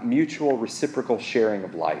 mutual reciprocal sharing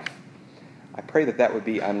of life. I pray that that would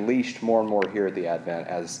be unleashed more and more here at the Advent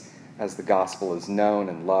as the gospel is known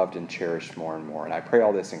and loved and cherished more and more. And I pray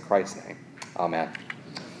all this in Christ's name. Amen.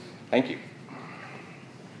 Thank you.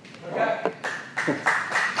 Okay.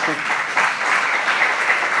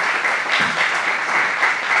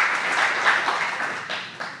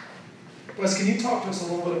 Wes, can you talk to us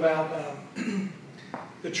a little bit about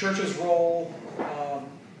the church's role,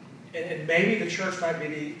 and maybe the church might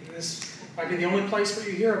be the only place where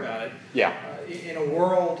you hear about it. Yeah. In a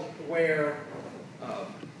world where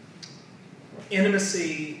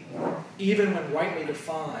intimacy, even when rightly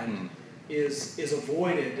defined, is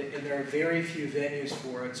avoided, and there are very few venues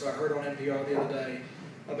for it. So I heard on NPR the other day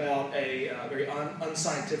about a very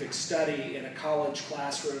unscientific study in a college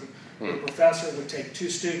classroom where the professor would take two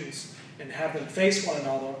students and have them face one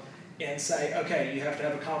another and say, okay, you have to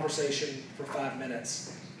have a conversation for 5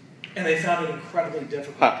 minutes. And they found it incredibly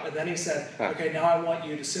difficult. And then he said, okay, now I want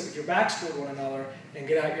you to sit with your backs toward one another and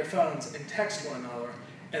get out your phones and text one another.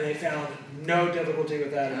 And they found no difficulty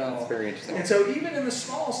with that at all. That's very interesting. And so even in the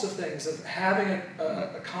smallest of things, of having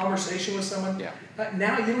a conversation with someone,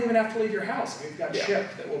 now you don't even have to leave your house. We've got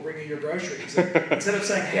Shipt that will bring you your groceries. Instead of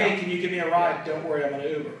saying, hey, can you give me a ride? Don't worry, I'm on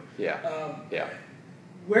Uber.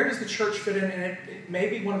 Where does the church fit in? And it may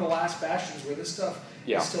be one of the last bastions where this stuff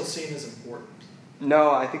is still seen as important.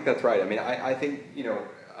 No, I think that's right. I mean, I think,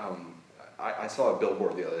 I saw a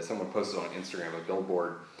billboard the other day. Someone posted on Instagram a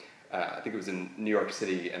billboard. I think it was in New York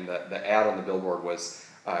City, and the ad on the billboard was,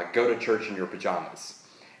 go to church in your pajamas.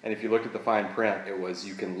 And if you looked at the fine print, it was,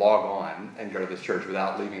 you can log on and go to this church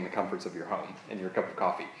without leaving the comforts of your home and your cup of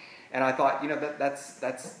coffee. And I thought, that's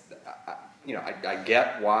I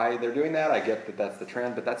get why they're doing that. I get that that's the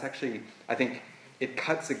trend, but that's actually, I think, it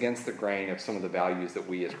cuts against the grain of some of the values that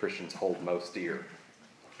we as Christians hold most dear,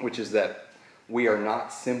 which is that we are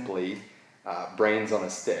not simply brains on a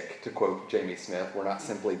stick, to quote Jamie Smith. We're not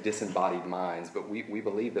simply disembodied minds, but we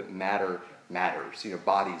believe that matter matters.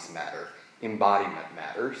 Bodies matter. Embodiment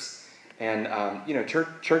matters. And,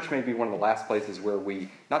 church may be one of the last places where we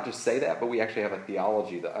not just say that, but we actually have a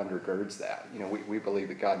theology that undergirds that. We believe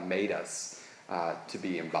that God made us to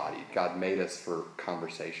be embodied. God made us for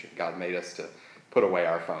conversation. God made us to put away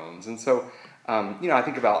our phones. And so, I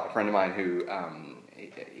think about a friend of mine who,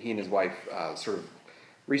 he and his wife sort of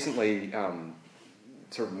recently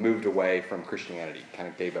sort of moved away from Christianity, kind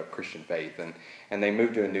of gave up Christian faith, and they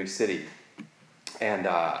moved to a new city. And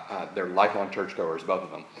they're lifelong churchgoers, both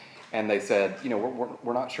of them. And they said,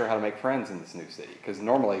 we're not sure how to make friends in this new city. Because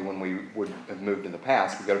normally when we would have moved in the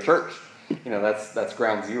past, we go to church. That's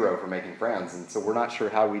ground zero for making friends. And so we're not sure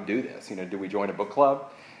how we do this. Do we join a book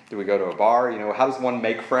club? Do we go to a bar? How does one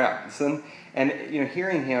make friends? And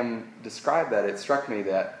hearing him describe that, it struck me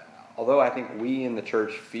that although I think we in the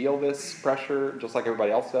church feel this pressure just like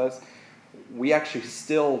everybody else does, we actually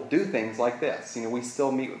still do things like this. We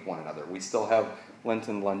still meet with one another. We still have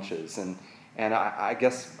Lenten lunches. And I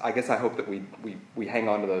guess I hope that we hang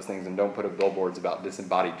on to those things and don't put up billboards about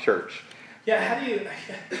disembodied church. Yeah,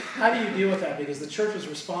 how do you deal with that? Because the church's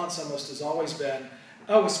response almost has always been,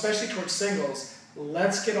 especially towards singles,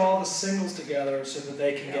 let's get all the singles together so that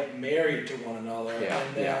they can get married to one another.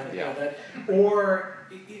 Or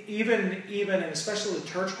even and especially the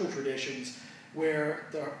liturgical traditions where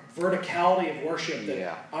the verticality of worship,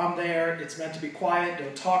 that I'm there, it's meant to be quiet,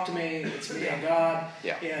 don't talk to me, it's me and God,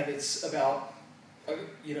 and it's about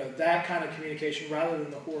that kind of communication rather than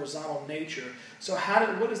the horizontal nature. So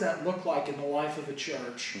what does that look like in the life of a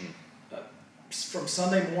church from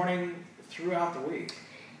Sunday morning throughout the week?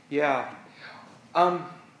 Yeah.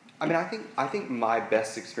 I think my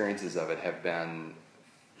best experiences of it have been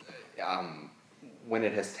when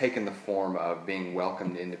it has taken the form of being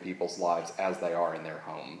welcomed into people's lives as they are in their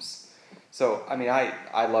homes. So,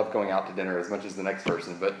 I love going out to dinner as much as the next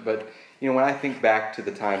person, but when I think back to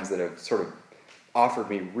the times that have sort of offered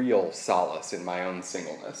me real solace in my own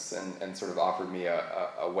singleness and sort of offered me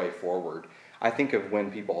a way forward, I think of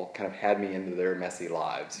when people kind of had me into their messy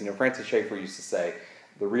lives. Francis Schaeffer used to say,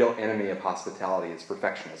 the real enemy of hospitality is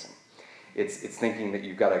perfectionism. It's thinking that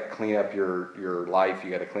you've got to clean up your life,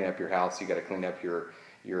 you got to clean up your house, you got to clean up your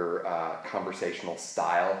conversational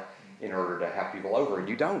style in order to have people over, and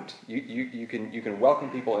you don't. You can welcome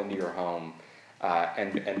people into your home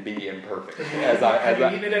and be imperfect, as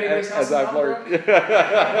I've learned.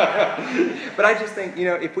 But I just think,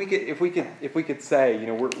 if we could say,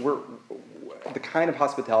 we're the kind of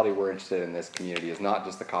hospitality we're interested in this community is not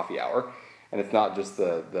just the coffee hour, and it's not just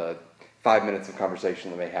the 5 minutes of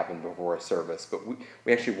conversation that may happen before a service, but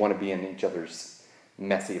we actually want to be in each other's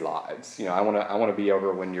messy lives. I want to be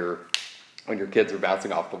over when your kids are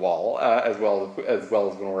bouncing off the wall, as well as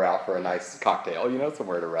when we're out for a nice cocktail,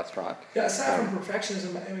 somewhere at a restaurant. Yeah, aside from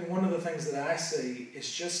perfectionism, one of the things that I see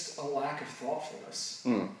is just a lack of thoughtfulness.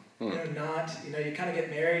 You kind of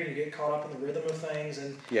get married and you get caught up in the rhythm of things,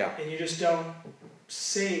 and you just don't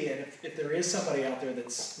see. And if there is somebody out there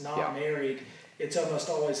that's not married, it's almost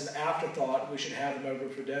always an afterthought. We should have them over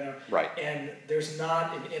for dinner, right? And there's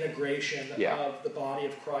not an integration of the body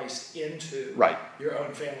of Christ into your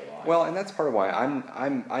own family life. Well, and that's part of why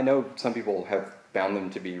I know some people have found them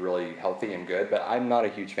to be really healthy and good, but I'm not a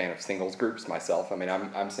huge fan of singles groups myself.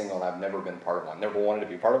 I'm single and I've never been part of one, never wanted to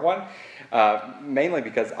be part of one, mainly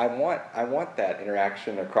because I want that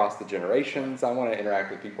interaction across the generations. I want to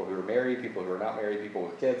interact with people who are married, people who are not married, people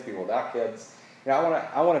with kids, people without kids.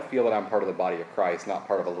 I want to feel that I'm part of the body of Christ, not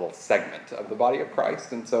part of a little segment of the body of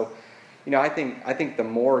Christ. And so, I think the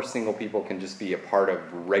more single people can just be a part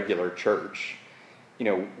of regular church,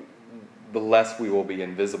 the less we will be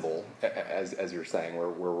invisible, as you're saying, where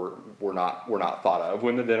we're not thought of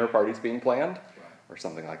when the dinner party's being planned, or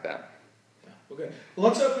something like that. Yeah. Well, good. Well,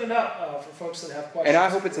 let's open it up for folks that have questions. And I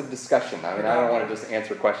hope it's a discussion. I don't want to just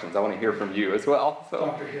answer questions. I want to hear from you as well. So.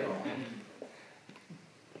 Dr. Hill.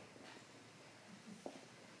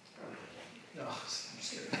 No, I'm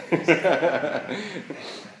just kidding.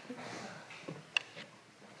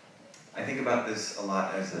 I think about this a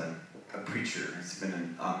lot as a preacher. It's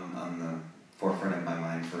been on the forefront of my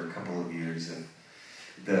mind for a couple of years, of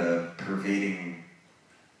the pervading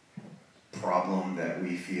problem that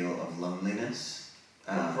we feel of loneliness.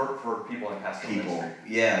 For people in pastoral ministry.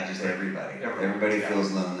 Yeah, just everybody. Everybody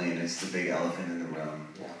feels lonely, and it's the big elephant in the room.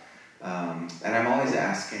 Yeah. And I'm always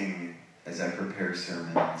asking, as I prepare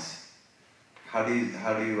sermons, how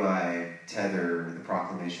do I tether the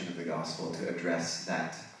proclamation of the gospel to address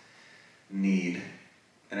that need?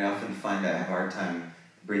 And I often find that I have a hard time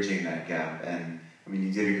bridging that gap. And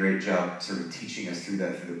you did a great job sort of teaching us through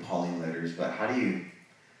that through the Pauline letters. But how do you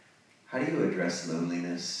address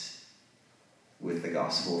loneliness with the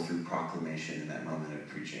gospel through proclamation in that moment of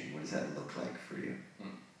preaching? What does that look like for you?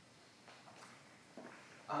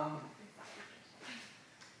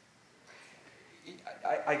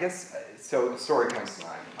 I guess so. A story comes to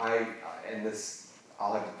mind.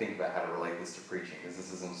 I'll have to think about how to relate this to preaching, because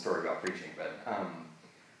this isn't a story about preaching. But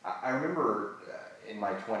I remember in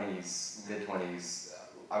my mid-20s,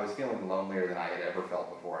 I was feeling lonelier than I had ever felt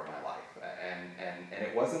before in my life, and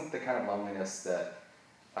it wasn't the kind of loneliness that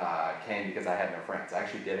came because I had no friends. I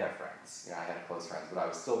actually did have friends. I had close friends, but I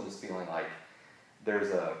was still just feeling like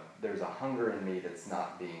there's a hunger in me that's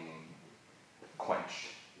not being quenched.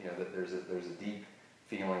 That there's a deep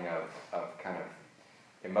feeling of kind of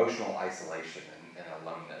emotional isolation and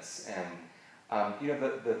aloneness. And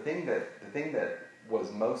the thing that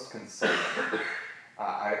was most consoling,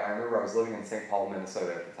 I remember I was living in St. Paul,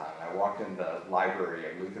 Minnesota at the time, and I walked in the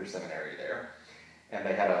library of Luther Seminary there, and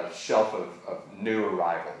they had a shelf of new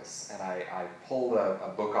arrivals, and I pulled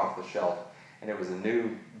a book off the shelf, and it was a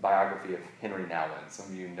new biography of Henry Nouwen. Some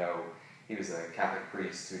of you know he was a Catholic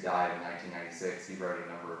priest who died in 1996. He wrote a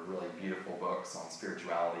number of really beautiful books on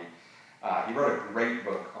spirituality. He wrote a great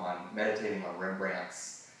book on meditating on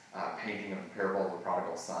Rembrandt's painting of the parable of the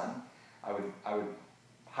prodigal son. I would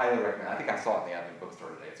highly recommend. I think I saw it in the Advent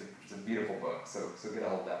bookstore today. It's a beautiful book, so get a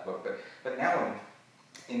hold of that book. But now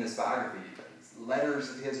in this biography, letters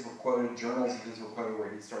of his were quoted, journals of his were quoted, where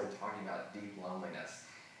he started talking about deep loneliness,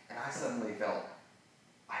 and I suddenly felt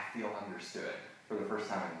I feel understood for the first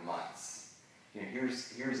time in months.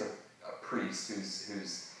 Here's a priest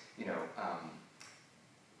who's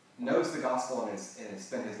knows the gospel and has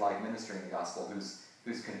spent his life ministering the gospel,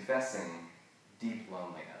 who's confessing deep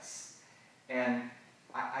loneliness. And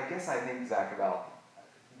I guess I think, Zach, about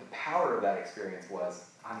the power of that experience was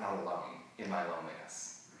I'm not alone in my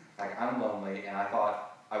loneliness. Like, I'm lonely, and I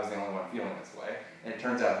thought I was the only one feeling this way. And it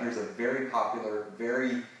turns out here's a very popular,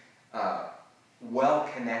 very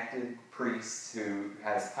well-connected priest who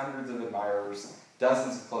has hundreds of admirers,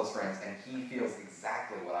 dozens of close friends, and he feels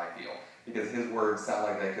exactly what I feel, because his words sound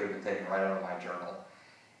like they could have been taken right out of my journal.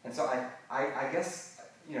 And so I guess,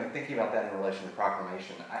 thinking about that in relation to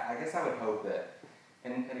proclamation, I guess I would hope that,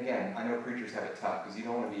 and again, I know preachers have it tough because you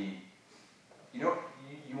don't want to be,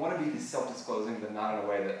 you want to be self-disclosing, but not in a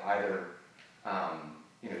way that either,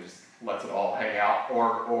 just lets it all hang out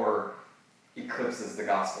or eclipses the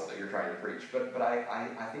gospel that you're trying to preach. But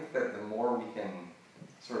I think that the more we can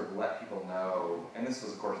sort of let people know, and this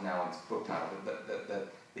was, of course, now in its book title, that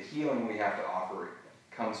the healing we have to offer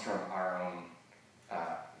comes from our own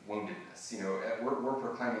woundedness. We're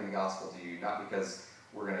proclaiming the gospel to you, not because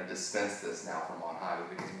we're going to dispense this now from on high, but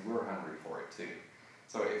because we're hungry for it too.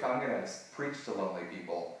 So if I'm going to preach to lonely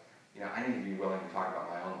people, I need to be willing to talk about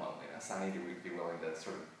my own loneliness. I need to be willing to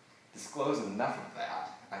sort of disclose enough of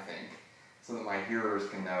that, I think, so that my hearers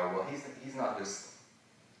can know, well, he's not just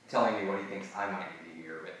telling me what he thinks I might need to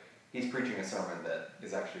hear, but he's preaching a sermon that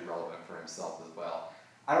is actually relevant for himself as well.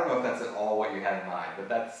 I don't know if that's at all what you had in mind, but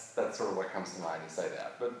that's sort of what comes to mind to say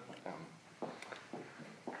that. But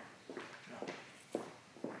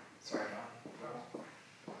sorry,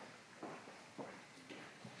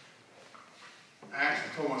 I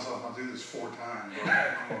actually told myself I'll do this 4 times, but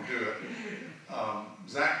I'm going to do it.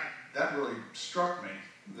 Zach, that really struck me,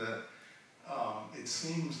 that it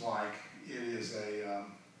seems like it is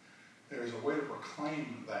there's a way to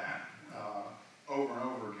proclaim that over and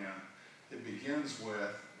over again. It begins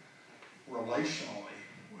with relationally.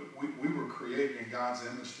 We were created in God's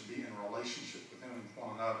image to be in relationship with Him and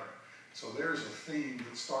one another. So there's a theme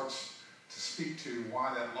that starts to speak to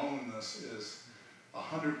why that loneliness is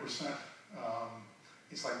 100%.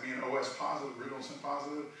 It's like being OS positive, real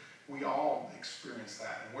positive. We all experience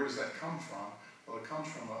that. And where does that come from? Well, it comes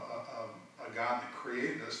from a God that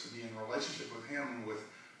created us to be in relationship with Him and with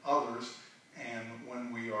others. And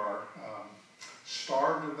when we are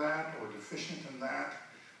starved of that or deficient in that,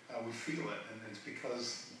 we feel it. And it's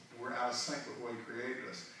because we're out of sync with the way He created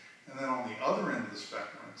us. And then on the other end of the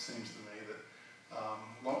spectrum, it seems to me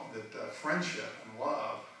that friendship and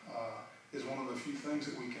love is one of the few things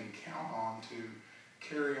that we can count on to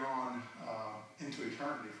carry on into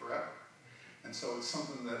eternity forever. And so it's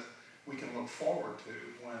something that we can look forward to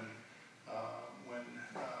when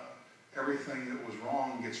everything that was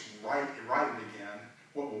wrong gets righted again.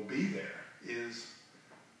 What will be there is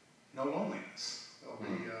no loneliness.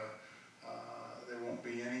 There won't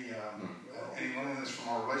be any loneliness from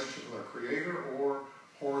our relationship with our Creator or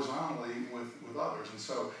horizontally with others. And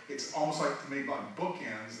so it's almost like, to me, like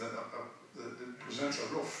bookends that presents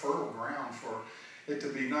a real fertile ground for it to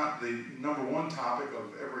be not the number one topic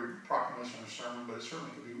of every proclamation or sermon, but it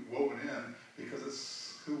certainly could be woven in because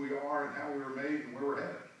it's who we are and how we were made and where we're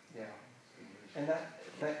headed. yeah, and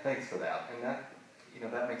thanks for that.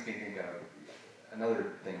 And that makes me think of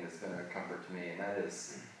another thing that's been a comfort to me, and that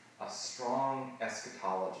is a strong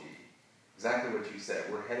eschatology. Exactly what you said.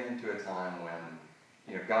 We're heading into a time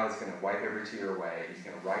when God is going to wipe every tear away. He's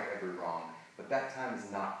going to right every wrong, but that time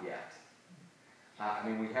is not yet.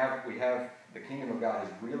 We have the kingdom of God has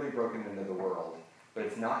really broken into the world, but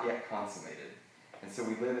it's not yet consummated. And so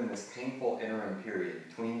we live in this painful interim period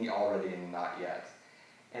between the already and the not yet.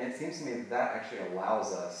 And it seems to me that actually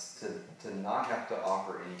allows us to not have to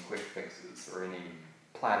offer any quick fixes or any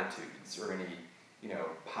platitudes or any,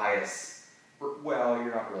 pious, well,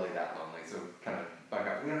 you're not really that lonely, so kind of bug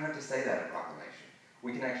out. We don't have to say that in proclamation.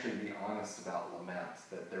 We can actually be honest about lament,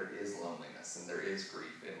 that there is loneliness and there is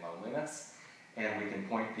grief in loneliness. And we can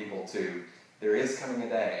point people to, there is coming a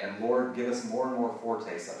day, and Lord, give us more and more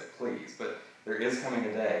foretastes of it, please. But there is coming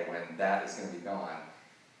a day when that is going to be gone,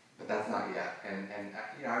 but that's not yet. And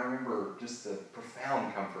I remember just the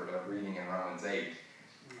profound comfort of reading in Romans 8.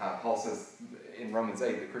 Paul says in Romans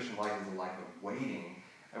 8, the Christian life is a life of waiting.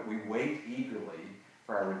 We wait eagerly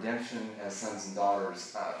for our redemption as sons and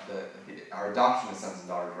daughters, our adoption as sons and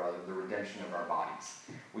daughters, rather, the redemption of our bodies.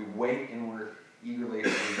 We wait eagerly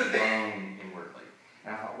as we groan inwardly.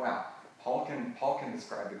 And I thought, wow, Paul can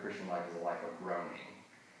describe the Christian life as a life of groaning,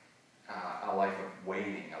 a life of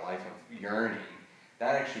waiting, a life of yearning.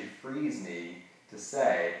 That actually frees me to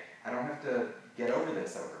say, I don't have to get over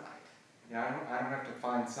this overnight. I don't have to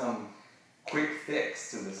find some quick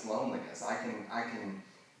fix to this loneliness. I can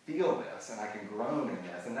feel this and I can groan in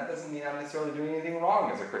this, and that doesn't mean I'm necessarily doing anything wrong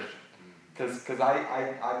as a Christian, because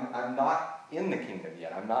I'm not in the kingdom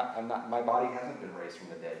yet. I'm not. My body hasn't been raised from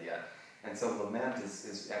the dead yet, and so lament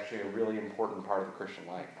is actually a really important part of the Christian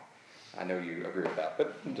life. I know you agree with that,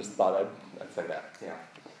 but just thought I'd say that. Yeah.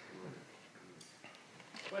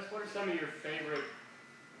 Wes, what are some of your favorite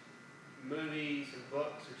movies or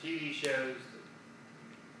books or TV shows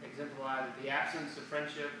that exemplify the absence of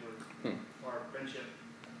friendship or friendship?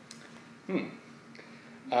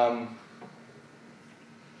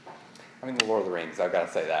 I mean, the Lord of the Rings, I've got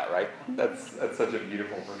to say that, right? That's such a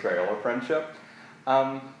beautiful portrayal of friendship.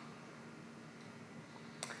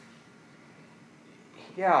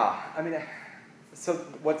 Yeah, I mean, so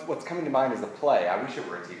what's coming to mind is a play. I wish it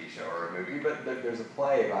were a TV show or a movie, but there's a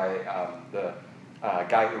play by the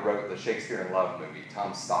guy who wrote the Shakespeare in Love movie,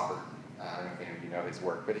 Tom Stoppard. I don't know if any of you know his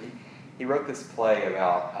work, but he wrote this play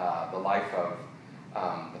about the life of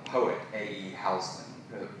the poet A.E. Housman,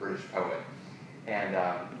 the British poet. And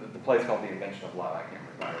the play's called The Invention of Love. I can't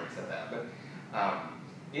remember if I already said that. But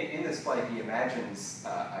in this play, he imagines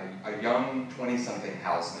a young 20-something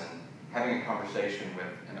Housman having a conversation with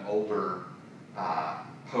an older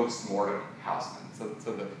post-mortem Housman. So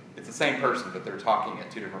it's the same person, but they're talking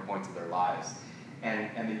at two different points of their lives.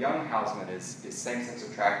 And the young Housman is same-sex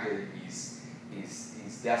attracted. He's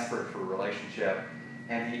desperate for a relationship,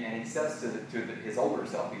 and he says to his older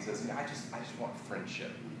self, he says, I just want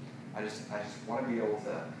friendship. I just want to be able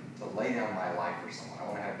to lay down my life for someone. I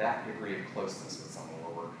want to have that degree of closeness with someone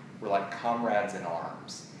where we're like comrades in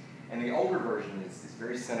arms. And the older version is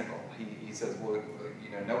very cynical. He says, well,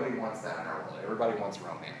 nobody wants that in our world. Everybody wants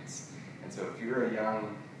romance. And so if you're a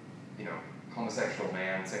young, homosexual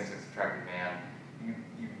man, same-sex attracted man,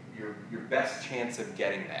 your best chance of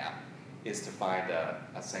getting that is to find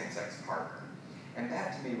a same-sex partner. And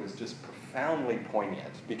that to me was just profoundly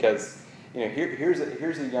poignant because, here's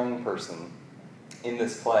a young person in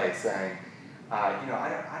this play saying, I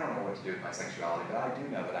don't know what to do with my sexuality, but I do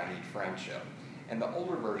know that I need friendship. And the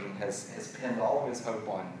older version has pinned all of his hope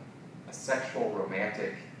on a sexual,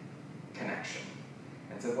 romantic connection.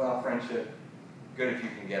 And said, well, friendship, good if you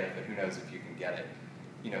can get it, but who knows if you can get it.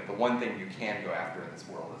 The one thing you can go after in this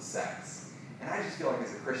world is sex. And I just feel like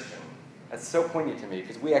as a Christian, that's so poignant to me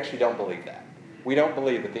because we actually don't believe that. We don't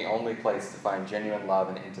believe that the only place to find genuine love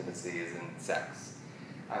and intimacy is in sex.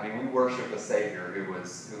 I mean, we worship a Savior who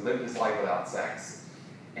lived his life without sex.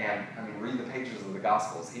 And, read the pages of the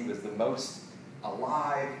Gospels. He was the most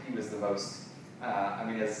alive. He was the most,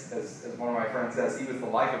 as one of my friends says, he was the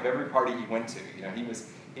life of every party he went to. He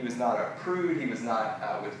was not a prude. He was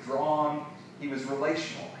not withdrawn. He was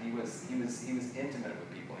relational. He was intimate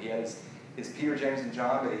with people. He had his Peter, James, and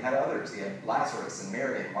John, but he had others. He had Lazarus and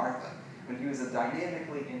Mary and Martha. He was a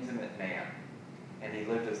dynamically intimate man, and he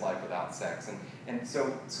lived his life without sex. And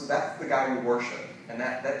so that's the guy we worship, and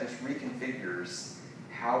that just reconfigures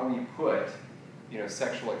how we put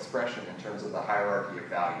sexual expression in terms of the hierarchy of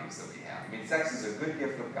values that we have. Sex is a good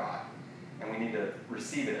gift of God, and we need to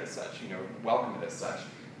receive it as such, welcome it as such,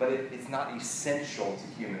 but it's not essential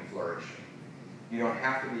to human flourishing. You don't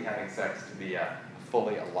have to be having sex to be a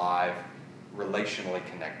fully alive, relationally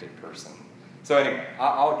connected person. So anyway,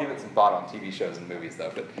 I'll give it some thought on TV shows and movies,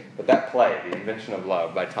 though. But that play, The Invention of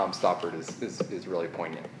Love by Tom Stoppard, is really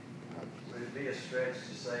poignant. Would it be a stretch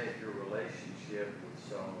to say if your relationship with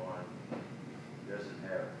someone doesn't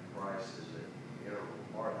have Christ as an integral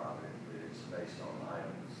part of it, that it's based on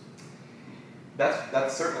items?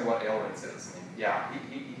 That's certainly what Aylward says.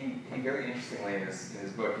 He very interestingly in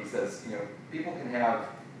his book, he says, people can have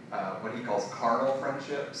what he calls carnal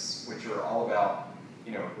friendships, which are all about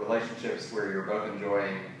relationships where you're both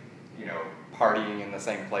enjoying, partying in the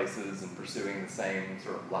same places and pursuing the same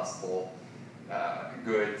sort of lustful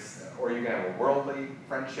goods. Or you can have a worldly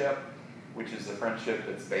friendship, which is a friendship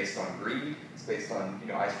that's based on greed. It's based on,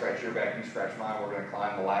 I scratch your back, you scratch mine, we're going to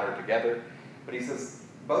climb the ladder together. But he says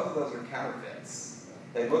both of those are counterfeits.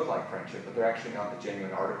 They look like friendship, but they're actually not the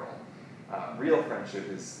genuine article. Real friendship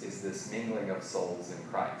is this mingling of souls in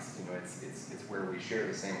Christ. It's where we share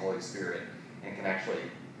the same Holy Spirit and can actually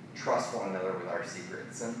trust one another with our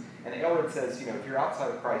secrets. And Aylward says, if you're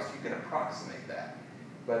outside of Christ, you can approximate that.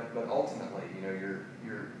 But ultimately,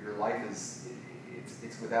 your life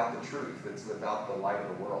it's without the truth. It's without the light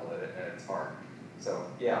of the world at its heart. So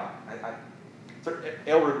yeah,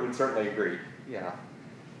 Aylward would certainly agree. Yeah.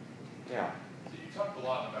 So you talked a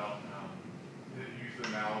lot about you use the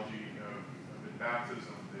analogy of in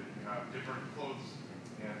baptism that you have different clothes,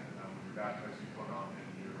 and when you're baptized, you put on and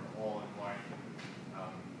you're all in white.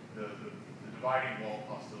 The dividing wall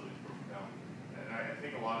of hostility is broken down, and I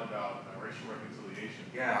think a lot about racial reconciliation.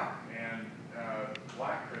 Yeah. And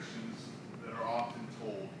black Christians that are often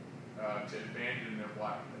told to abandon their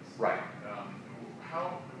blackness. Right.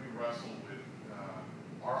 How do we wrestle with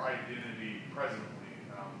our identity presently?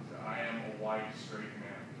 I am a white, straight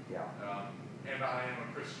man. Yeah. And I am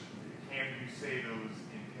a Christian. Can you say those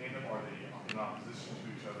in tandem? Are they in opposition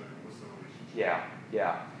to each other? What's the relationship?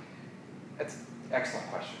 Yeah. That's an excellent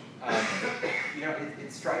question.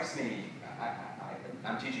 It strikes me,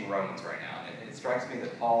 I'm teaching Romans right now, and it strikes me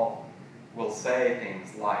that Paul will say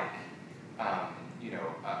things like,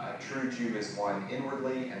 a true Jew is one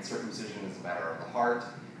inwardly, and circumcision is a matter of the heart,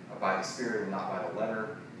 by the Spirit and not by the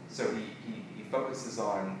letter. So he focuses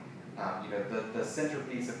on, the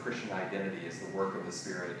centerpiece of Christian identity is the work of the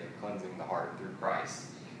Spirit in cleansing the heart through Christ.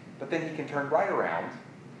 But then he can turn right around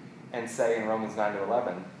and say in Romans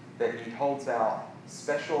 9-11 that he holds out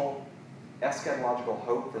special eschatological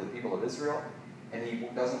hope for the people of Israel, and he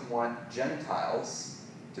doesn't want Gentiles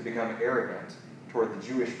to become arrogant toward the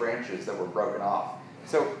Jewish branches that were broken off.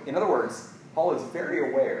 So, in other words, Paul is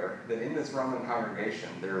very aware that in this Roman congregation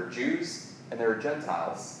there are Jews and there are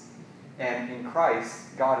Gentiles, and in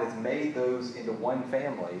Christ, God has made those into one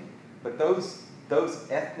family, but those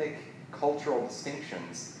ethnic, cultural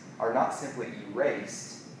distinctions are not simply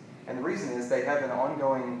erased, and the reason is they have an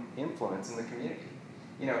ongoing influence in the community.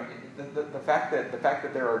 The fact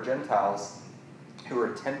that there are Gentiles who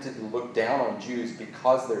are tempted to look down on Jews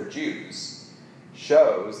because they're Jews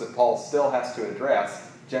shows that Paul still has to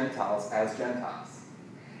address Gentiles as Gentiles.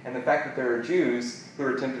 And the fact that there are Jews who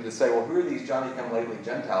are tempted to say, well, who are these Johnny-come-lately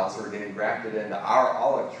Gentiles who are getting grafted into our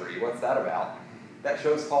olive tree? What's that about? That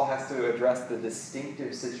shows Paul has to address the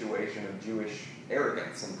distinctive situation of Jewish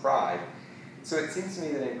arrogance and pride. So it seems to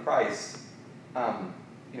me that in Christ,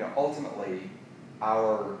 ultimately,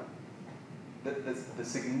 the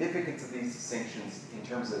significance of these distinctions in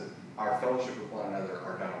terms of our fellowship with one another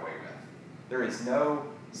are done away with. There is no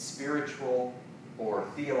spiritual or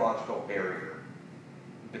theological barrier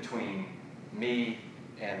between me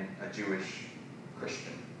and a Jewish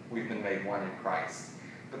Christian. We've been made one in Christ.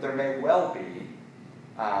 But there may well be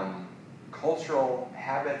cultural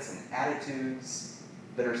habits and attitudes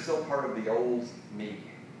that are still part of the old me,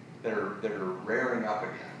 that are rearing up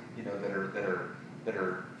again, that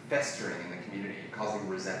are festering in the community and causing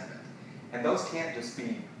resentment. And those can't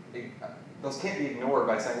be ignored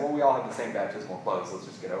by saying, well, we all have the same baptismal clothes, let's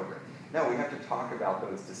just get over it. No, we have to talk about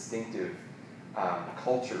those distinctive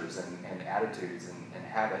cultures and attitudes and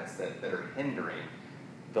habits that are hindering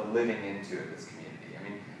the living into this community. I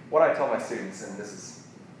mean, what I tell my students, and this is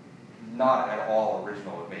not at all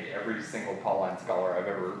original with me, every single Pauline scholar I've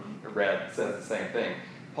ever read says the same thing.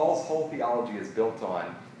 Paul's whole theology is built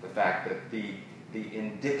on the fact that the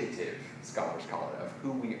indicative, scholars call it, of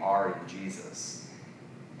who we are in Jesus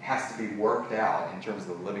has to be worked out in terms of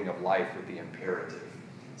the living of life with the imperative.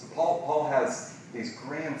 So Paul has these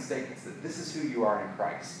grand statements that this is who you are in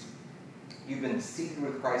Christ. You've been seated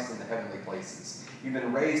with Christ in the heavenly places. You've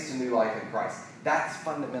been raised to new life in Christ. That's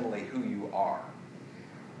fundamentally who you are.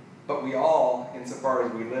 But we all, insofar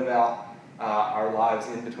as we live out our lives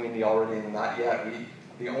in between the already and the not yet,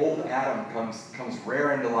 the old Adam comes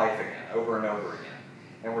rearing to life again, over and over again.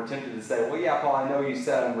 And we're tempted to say, well, yeah, Paul, I know you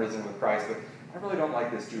said I'm risen with Christ, but I really don't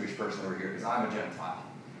like this Jewish person over here because I'm a Gentile.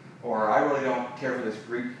 Or I really don't care for this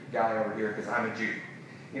Greek guy over here because I'm a Jew.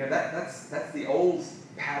 That's the old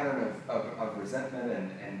pattern of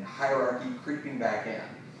resentment and hierarchy creeping back in.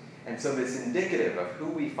 And so this indicative of who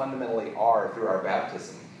we fundamentally are through our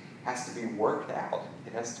baptism has to be worked out.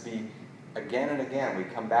 It has to be, again and again, we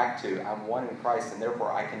come back to, I'm one in Christ, and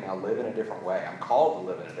therefore I can now live in a different way. I'm called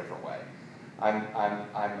to live in a different way.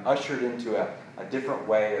 I'm ushered into a different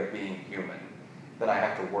way of being human that I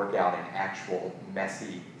have to work out in actual,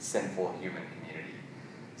 messy, sinful human community.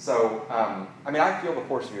 So, I feel the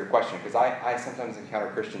force of your question, because I sometimes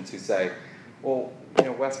encounter Christians who say, well,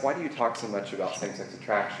 Wes, why do you talk so much about same-sex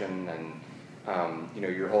attraction and,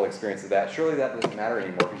 your whole experience of that? Surely that doesn't matter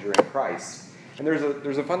anymore because you're in Christ. And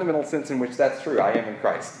there's a fundamental sense in which that's true. I am in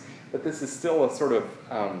Christ. But this is still a sort of,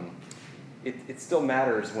 it still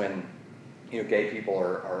matters when, gay people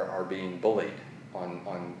are being bullied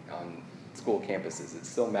on school campuses. It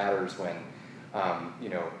still matters when,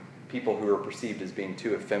 people who are perceived as being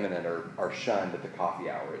too effeminate are shunned at the coffee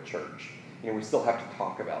hour at church. We still have to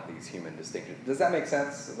talk about these human distinctions. Does that make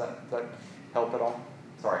sense? Does that help at all?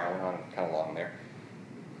 Sorry, I went on kind of long there.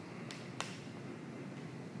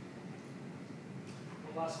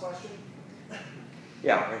 Last question?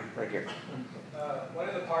 Yeah, right here. One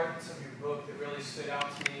of the parts of your book that really stood out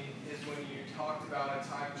to me is when you talked about a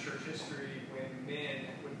time in church history when men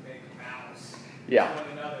would make vows to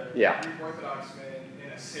one another, Greek Orthodox men,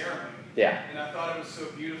 in a ceremony. Yeah. And I thought it was so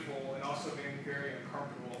beautiful and also made me very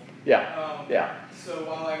uncomfortable. So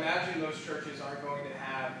while I imagine those churches aren't going to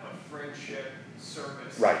have a friendship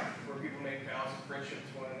service where people make vows of friendship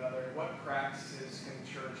to one another, what practices can the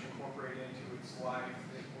church incorporate into its life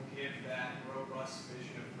that will give that robust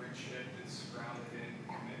vision of friendship that's grounded in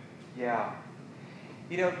commitment? Yeah.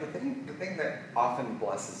 The thing that often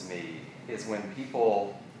blesses me is when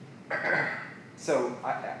people... So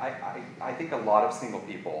I think a lot of single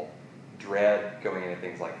people dread going into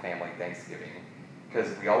things like family Thanksgiving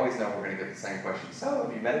because we always know we're going to get the same question. So,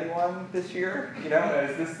 have you met anyone this year? You know,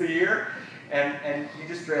 is this the year? And you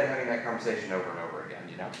just dread having that conversation over and over again,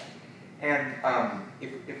 you know? And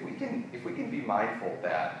if we can be mindful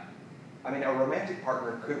that, I mean, a romantic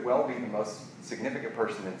partner could well be the most significant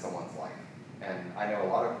person in someone's life. And I know a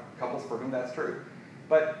lot of couples for whom that's true.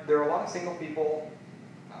 But there are a lot of single people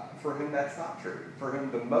for whom that's not true, for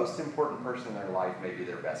whom the most important person in their life may be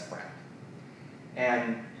their best friend.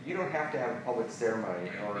 And you don't have to have a public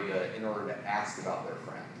ceremony in order to ask about their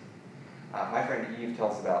friend. My friend Eve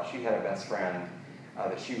tells about she had a best friend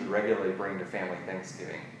that she would regularly bring to family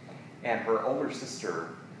Thanksgiving. And her older sister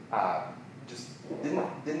just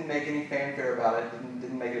didn't make any fanfare about it,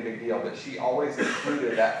 didn't make it a big deal, but she always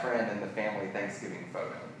included that friend in the family Thanksgiving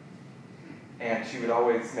photo. And she would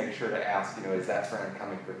always make sure to ask, you know, is that friend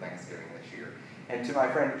coming for Thanksgiving this year? And to my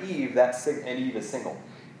friend Eve, and Eve is single,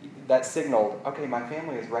 that signaled, okay, my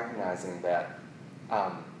family is recognizing that,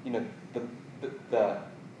 you know, the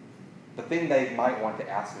thing they might want to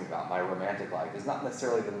ask me about, my romantic life, is not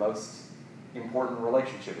necessarily the most important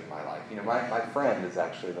relationship in my life. You know, my friend is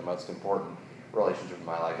actually the most important relationship in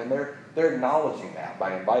my life. And they're acknowledging that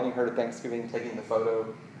by inviting her to Thanksgiving, taking the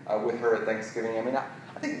photo with her at Thanksgiving. I mean, I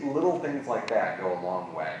think little things like that go a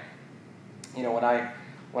long way. You know,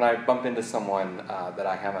 when I bump into someone that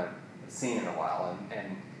I haven't seen in a while,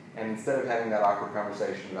 and instead of having that awkward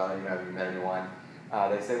conversation about, you know, have you met anyone,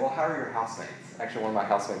 they say, well, how are your housemates? Actually, one of my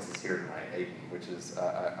housemates is here tonight, Aiden, which is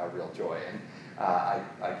a real joy. And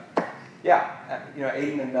you know,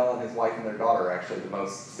 Aiden and Mel and his wife and their daughter are actually the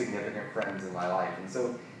most significant friends in my life. And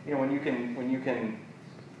so, you know, when you can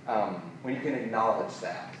acknowledge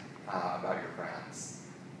that about your friends,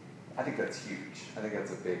 I think that's huge. I think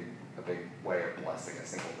that's a big way of blessing a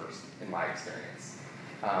single person, in my experience.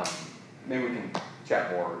 Maybe we can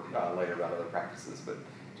chat more later about other practices, but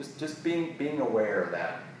just being aware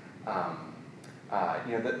that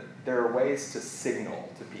you know, that there are ways to signal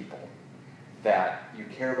to people that you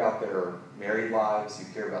care about their married lives, you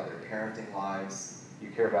care about their parenting lives,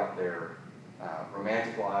 you care about their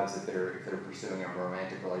romantic lives if they're pursuing a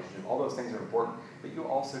romantic relationship. All those things are important, but you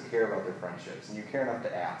also care about their friendships, and you care enough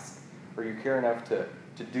to ask, or you care enough to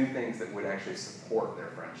do things that would actually support their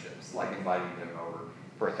friendships, like inviting them over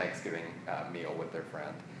for a Thanksgiving meal with their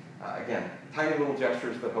friend. Again, tiny little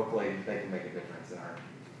gestures, but hopefully they can make a difference in our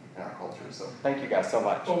culture. So thank you guys so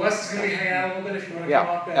much. Well, Wes is going to be hanging out a little bit if you want to come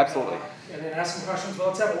up and, absolutely. And then ask some questions. Well,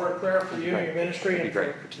 let's have a word of prayer for you and your ministry and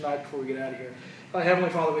for tonight before we get out of here.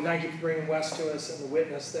 Heavenly Father, we thank you for bringing Wes to us and the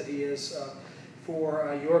witness that he is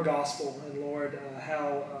for your gospel. And Lord,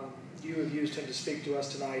 how you have used him to speak to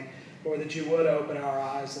us tonight. Lord, that you would open our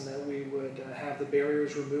eyes and that we would have the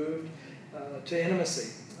barriers removed to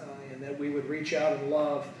intimacy and that we would reach out and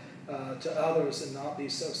love to others and not be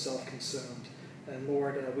so self-consumed. And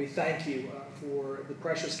Lord, we thank you for the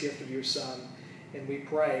precious gift of your Son, and we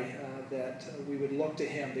pray that we would look to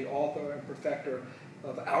him, the author and perfecter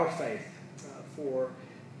of our faith, for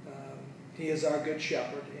he is our good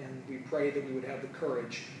shepherd, and we pray that we would have the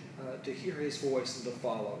courage to hear his voice and to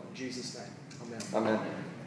follow. In Jesus' name, amen. Amen.